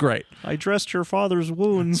 He's great. I dressed your father's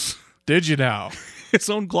wounds. Did you now? His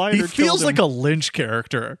own glider He feels like a Lynch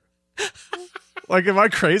character. Like, am I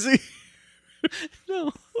crazy?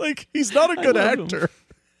 no. Like, he's not a good love him. actor.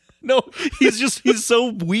 No, he's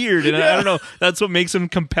so weird, and I don't know. That's what makes him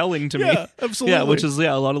compelling to me. Yeah, absolutely. Yeah, which is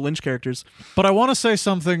a lot of Lynch characters. But I want to say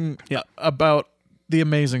something Yeah. about The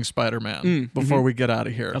Amazing Spider-Man before we get out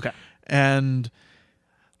of here. Okay. And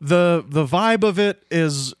the vibe of it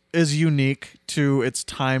is unique to its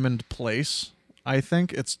time and place. I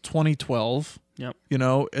think it's 2012. Yep. You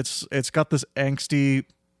know, it's got this angsty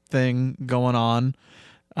thing going on.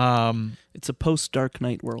 It's a post Dark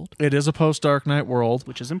Knight world, It is a post Dark Knight world.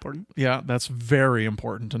 which is important. Yeah, that's very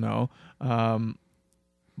important to know.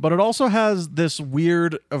 But it also has this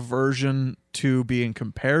weird aversion to being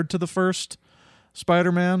compared to the first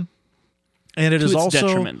Spider-Man. And it To is its also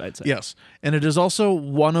detriment, I'd say. Yes. And it is also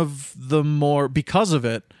one of the more, because of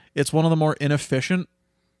it, it's one of the more inefficient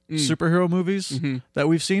superhero movies that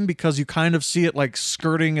we've seen, because you kind of see it like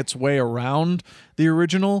skirting its way around the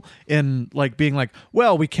original and like being like,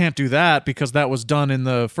 well, we can't do that because that was done in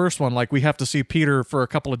the first one. Like, we have to see Peter for a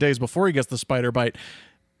couple of days before he gets the spider bite.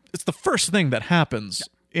 It's the first thing that happens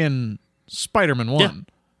in Spider-Man 1. Yeah.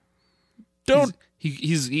 Don't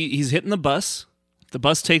He's hitting the bus. The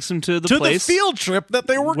bus takes him to the to place the field trip that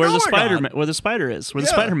they were where going the on. where the spider is, where the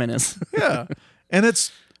Yeah. Spider-Man is. Yeah. And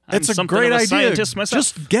it's a something great of a idea. scientist myself.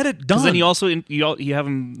 Just get it done. Because then you also you have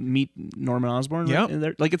him meet Norman Osborn. Yep. Right in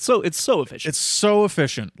there. Like it's so efficient. It's so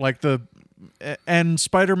efficient. Like and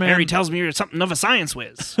Spider-Man. Harry tells me you're something of a science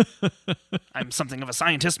whiz. I'm something of a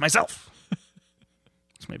scientist myself.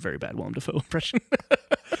 It's my very bad Willem Dafoe impression.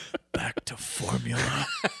 back to formula.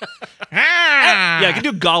 Yeah, I can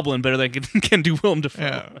do Goblin better than I can do Willem Dafoe.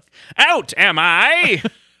 Yeah. Out am I?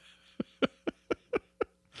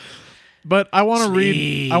 But I want to read.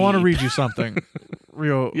 Sleep. I want to read you something,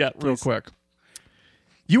 real please. quick.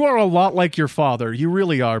 You are a lot like your father. You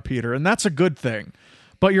really are, Peter, and that's a good thing.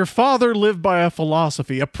 But your father lived by a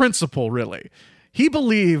philosophy, a principle, really. He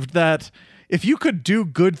believed that if you could do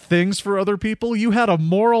good things for other people, you had a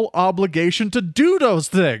moral obligation to do those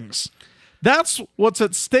things. That's what's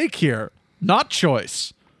at stake here. Not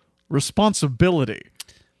choice, responsibility.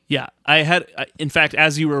 Yeah, in fact,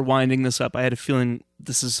 as you were winding this up, I had a feeling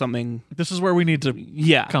this is something. This is where we need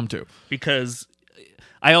to come to. Because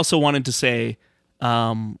I also wanted to say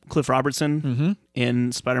Cliff Robertson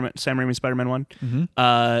in Spider-Man, Sam Raimi's Spider-Man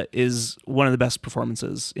 1 is one of the best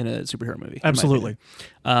performances in a superhero movie. in my Absolutely.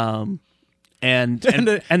 opinion. And the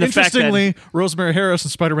fact that interestingly, Rosemary Harris in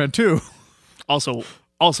Spider-Man 2. also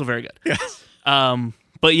very good. Yes.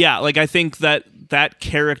 But yeah, like I think that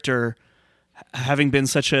character, having been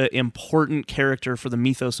such an important character for the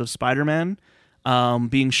mythos of Spider-Man,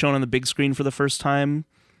 being shown on the big screen for the first time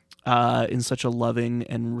in such a loving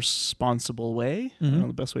and responsible way, I don't know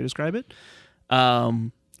the best way to describe it,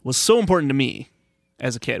 was so important to me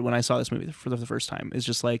as a kid when I saw this movie for the first time. It's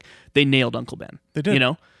just like they nailed Uncle Ben. They did. You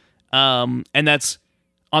know? And that's,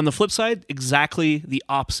 on the flip side, exactly the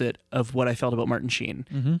opposite of what I felt about Martin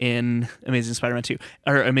Sheen in Amazing Spider-Man 2,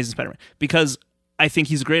 or Amazing Spider-Man. Because I think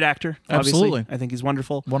he's a great actor, obviously. Absolutely. I think he's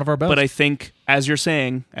wonderful. One of our best. But I think, as you're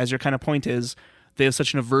saying, as your kind of point is, they have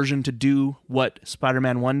such an aversion to do what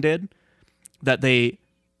Spider-Man 1 did, that they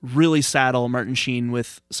really saddle Martin Sheen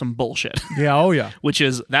with some bullshit. Yeah, oh yeah. Which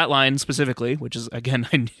is that line specifically, which is, again,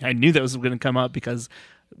 I knew that was going to come up because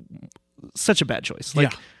such a bad choice.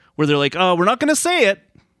 Like, where they're like, oh, we're not going to say it.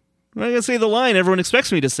 We're not going to say the line everyone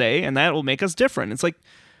expects me to say, and that will make us different. It's like,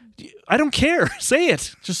 I don't care. Say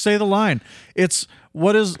it. Just say the line. It's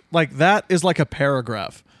what is like, that is like a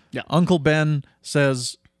paragraph. Yeah. Uncle Ben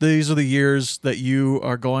says, these are the years that you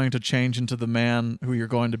are going to change into the man who you're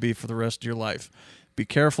going to be for the rest of your life. Be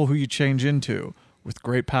careful who you change into. With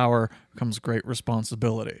great power comes great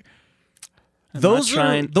responsibility. Those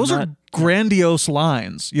are grandiose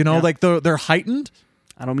lines, you know, like they're heightened.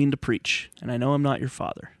 I don't mean to preach, and I know I'm not your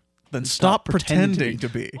father. Then stop pretending to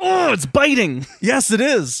be. Oh, it's biting. Yes, it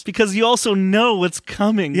is. Because you also know what's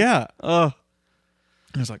coming. Yeah. Oh.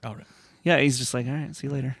 He's like, all right. Yeah, he's just like, all right, see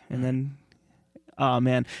you later. And then, oh,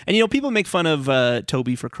 man. And, you know, people make fun of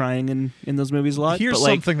Toby for crying in those movies a lot. Here's but,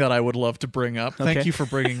 like, something that I would love to bring up. Okay. Thank you for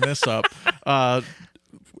bringing this up.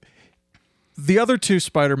 The other two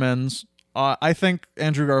Spider-Mans, I think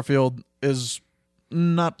Andrew Garfield is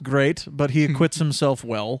not great, but he acquits himself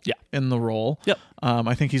well in the role. Yep.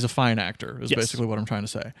 I think he's a fine actor, is basically what I'm trying to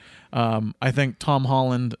say. I think Tom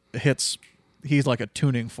Holland he's like a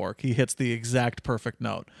tuning fork. He hits the exact perfect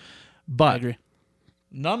note. But I agree.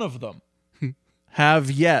 None of them have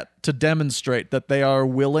yet to demonstrate that they are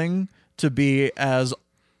willing to be as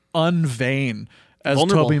unvain as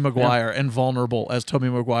Vulnerable. Tobey Maguire and vulnerable as Tobey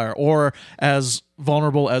Maguire, or as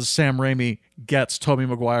vulnerable as Sam Raimi gets Tobey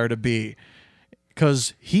Maguire to be.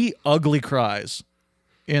 Because he ugly cries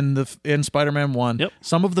in Spider-Man 1. Yep.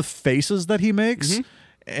 Some of the faces that he makes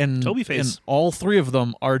and Toby face. and all three of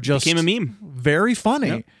them are just Became a meme. very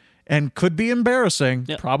funny and could be embarrassing,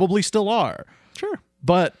 probably still are. Sure.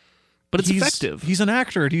 But it's he's effective. He's an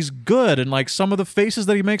actor and he's good, and like some of the faces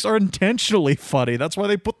that he makes are intentionally funny. That's why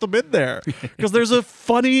they put them in there, because there's a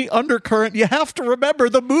funny undercurrent. You have to remember,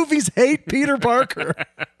 the movies hate Peter Parker.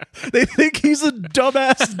 They think he's a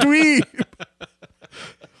dumbass dweeb.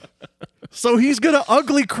 So he's gonna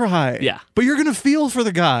ugly cry. Yeah. But you're gonna feel for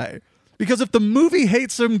the guy, because if the movie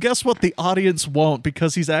hates him, guess what? The audience won't,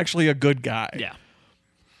 because he's actually a good guy. Yeah.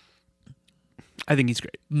 I think he's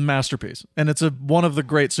great. Masterpiece. And it's one of the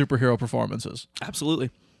great superhero performances. Absolutely.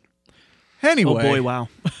 Anyway. Oh boy, wow.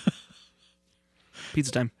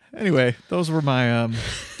 Pizza time. Anyway, those were my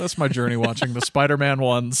that's my journey watching the Spider-Man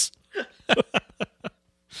ones.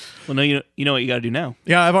 Well, no, you know what you got to do now.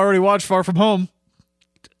 Yeah, I've already watched Far From Home.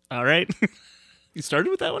 All right. You started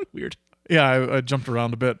with that one? Weird. Yeah, I jumped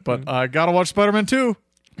around a bit, but I gotta watch Spider-Man 2.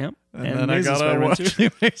 Yep. And then I gotta watch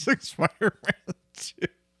The Amazing Spider-Man 2.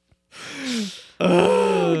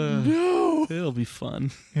 Oh, no. It'll be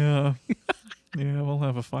fun. Yeah. Yeah, we'll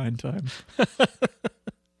have a fine time.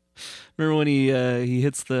 Remember when he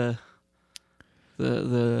hits the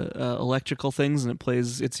electrical things and it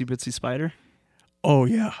plays Itsy Bitsy Spider? Oh,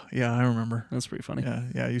 yeah. Yeah, I remember. That's pretty funny.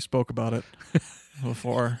 Yeah, you spoke about it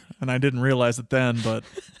before, and I didn't realize it then, but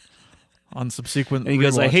on subsequent And he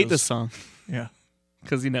goes, I hate rewatches- this song. Yeah.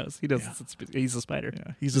 Because he knows. He knows he's a spider.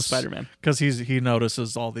 Yeah, He's a Spider-Man. Because he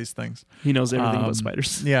notices all these things. He knows everything about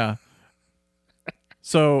spiders. Yeah.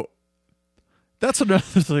 So that's another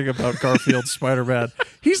thing about Garfield's Spider-Man.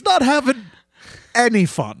 He's not having any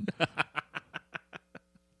fun.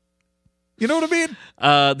 You know what I mean?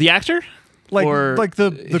 The actor? Like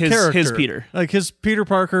the his, character. His Peter. Like his Peter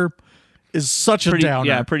Parker is such a downer.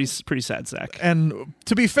 Yeah, pretty sad sack. And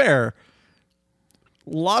to be fair,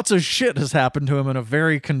 lots of shit has happened to him in a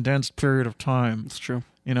very condensed period of time. It's true.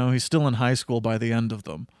 You know, he's still in high school by the end of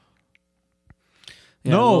them.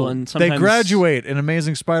 Yeah, No, well, and they sometimes- graduate in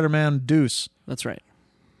Amazing Spider-Man Deuce. That's right.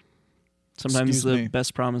 Sometimes Excuse the me.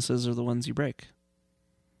 best promises are the ones you break.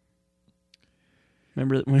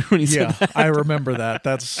 Remember when he said Yeah, that? I remember that.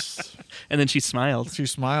 That's And then she smiled she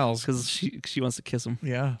smiles. because she wants to kiss him.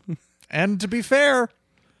 Yeah, and to be fair,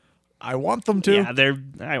 I want them to.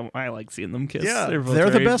 Yeah, I like seeing them kiss. Yeah, they're, both they're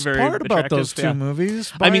the very, best very part about those attractive. two Yeah.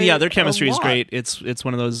 movies. I mean, by yeah, their a chemistry is lot. great. It's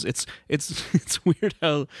one of those. It's weird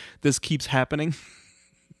how this keeps happening.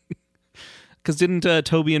 Because didn't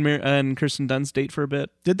Toby and Kirsten Dunst date for a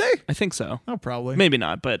bit? Did they? I think so. Oh, probably. Maybe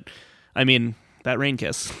not, but I mean, that rain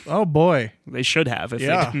kiss. Oh, boy. They should have if they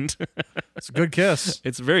didn't. It's a good kiss.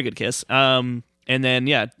 It's a very good kiss. And then,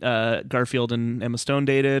 Garfield and Emma Stone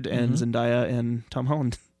dated, and Zendaya and Tom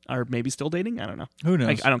Holland are maybe still dating. I don't know. Who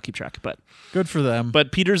knows? I don't keep track, but good for them.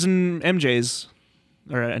 But Peter's and MJ's,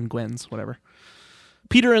 and Gwen's, whatever.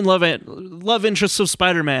 Peter and love interests of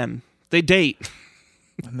Spider-Man. They date.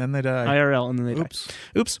 And then they die. IRL, and then they Oops. die.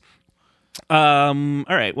 Oops. All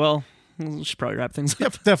right, well, we should probably wrap things up.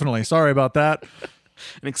 Yep, definitely. Sorry about that.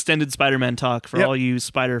 An extended Spider-Man talk for all you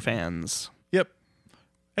Spider fans. Yep.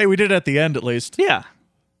 Hey, we did it at the end at least. Yeah.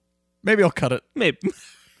 Maybe I'll cut it. Maybe.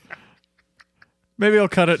 Maybe I'll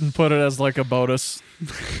cut it and put it as like a bonus.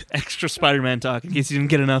 Extra Spider-Man talk in case you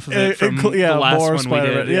didn't get enough of it from the last more one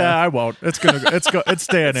Spider-Man. we did. Yeah, I won't. It's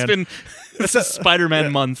staying in. It's a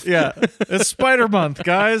Spider-Man month. Yeah, it's Spider Month,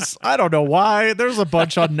 guys. I don't know why. There's a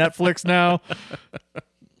bunch on Netflix now.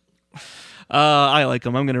 I like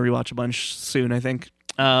them. I'm going to rewatch a bunch soon, I think.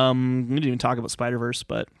 We didn't even talk about Spider-Verse,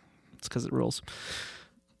 but it's because it rules.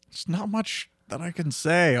 There's not much that I can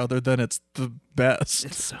say other than it's the best.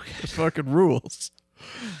 It's so good. It fucking rules.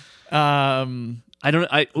 I've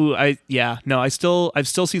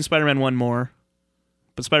still seen Spider-Man 1 more,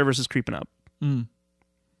 but Spider-Verse is creeping up.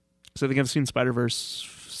 So I think I've seen Spider-Verse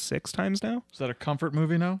 6 times now. Is that a comfort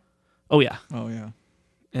movie now? Oh, yeah. Oh, yeah.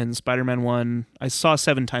 And Spider-Man 1, I saw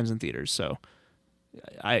 7 times in theaters, so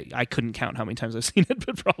I couldn't count how many times I've seen it,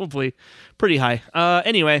 but probably pretty high.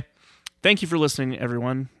 Anyway, thank you for listening,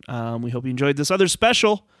 everyone. We hope you enjoyed this other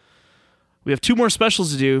special. We have 2 more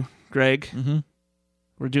specials to do, Greg. Mm-hmm.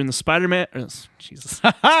 We're doing the Spider-Man... Jesus.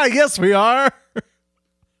 Yes, we are.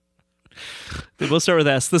 They both start with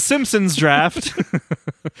S. The Simpsons draft,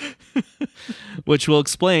 which we'll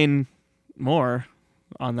explain more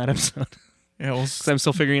on that episode. Yeah, Because I'm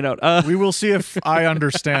still figuring it out. we will see if I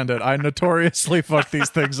understand it. I notoriously fuck these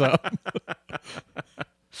things up.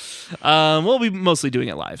 We'll be mostly doing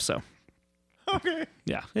it live, so Okay.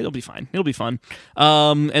 yeah, it'll be fine. It'll be fun.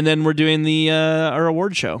 And then we're doing the our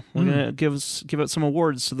award show. We're gonna give out some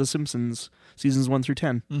awards to The Simpsons seasons 1 through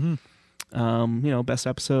 10. Mm-hmm. Best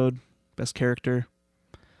episode, best character.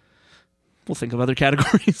 We'll think of other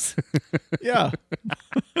categories. Yeah.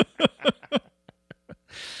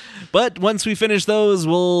 But once we finish those,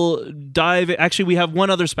 we'll dive. Actually, we have one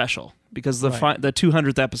other special because the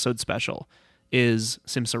 200th episode special is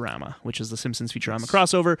Simpsorama, which is the Simpsons Futurama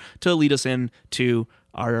crossover to lead us into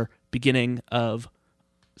our beginning of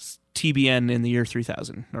TBN in the year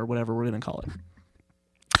 3000 or whatever we're going to call it.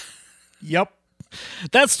 Yep.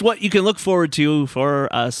 That's what you can look forward to from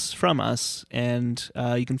us. And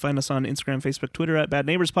you can find us on Instagram, Facebook, Twitter at Bad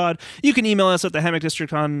Neighbors Pod. You can email us at the Hammock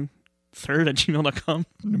District on 3rd@gmail.com.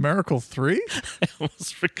 Numerical 3? I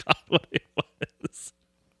almost forgot what it was.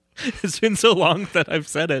 It's been so long that I've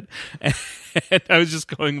said it. And I was just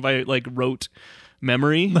going by rote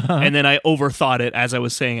memory. And then I overthought it as I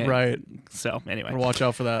was saying it. Right. So anyway. Watch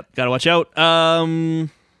out for that. Gotta watch out. The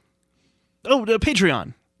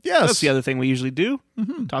Patreon. Yes. That's the other thing we usually do.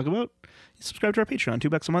 Talk about. You subscribe to our Patreon.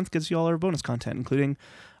 $2 a month gives you all our bonus content, including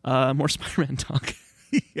more Spider-Man talk.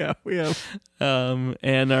 Yeah, we have.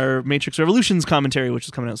 And our Matrix Revolutions commentary, which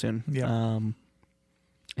is coming out soon. Yeah.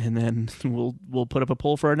 And then we'll put up a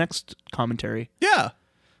poll for our next commentary. Yeah.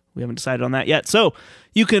 We haven't decided on that yet. So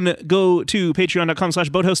you can go to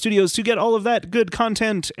patreon.com/Boathouse Studios to get all of that good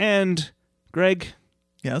content. And Greg,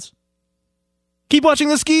 Yes. keep watching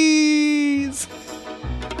the skis!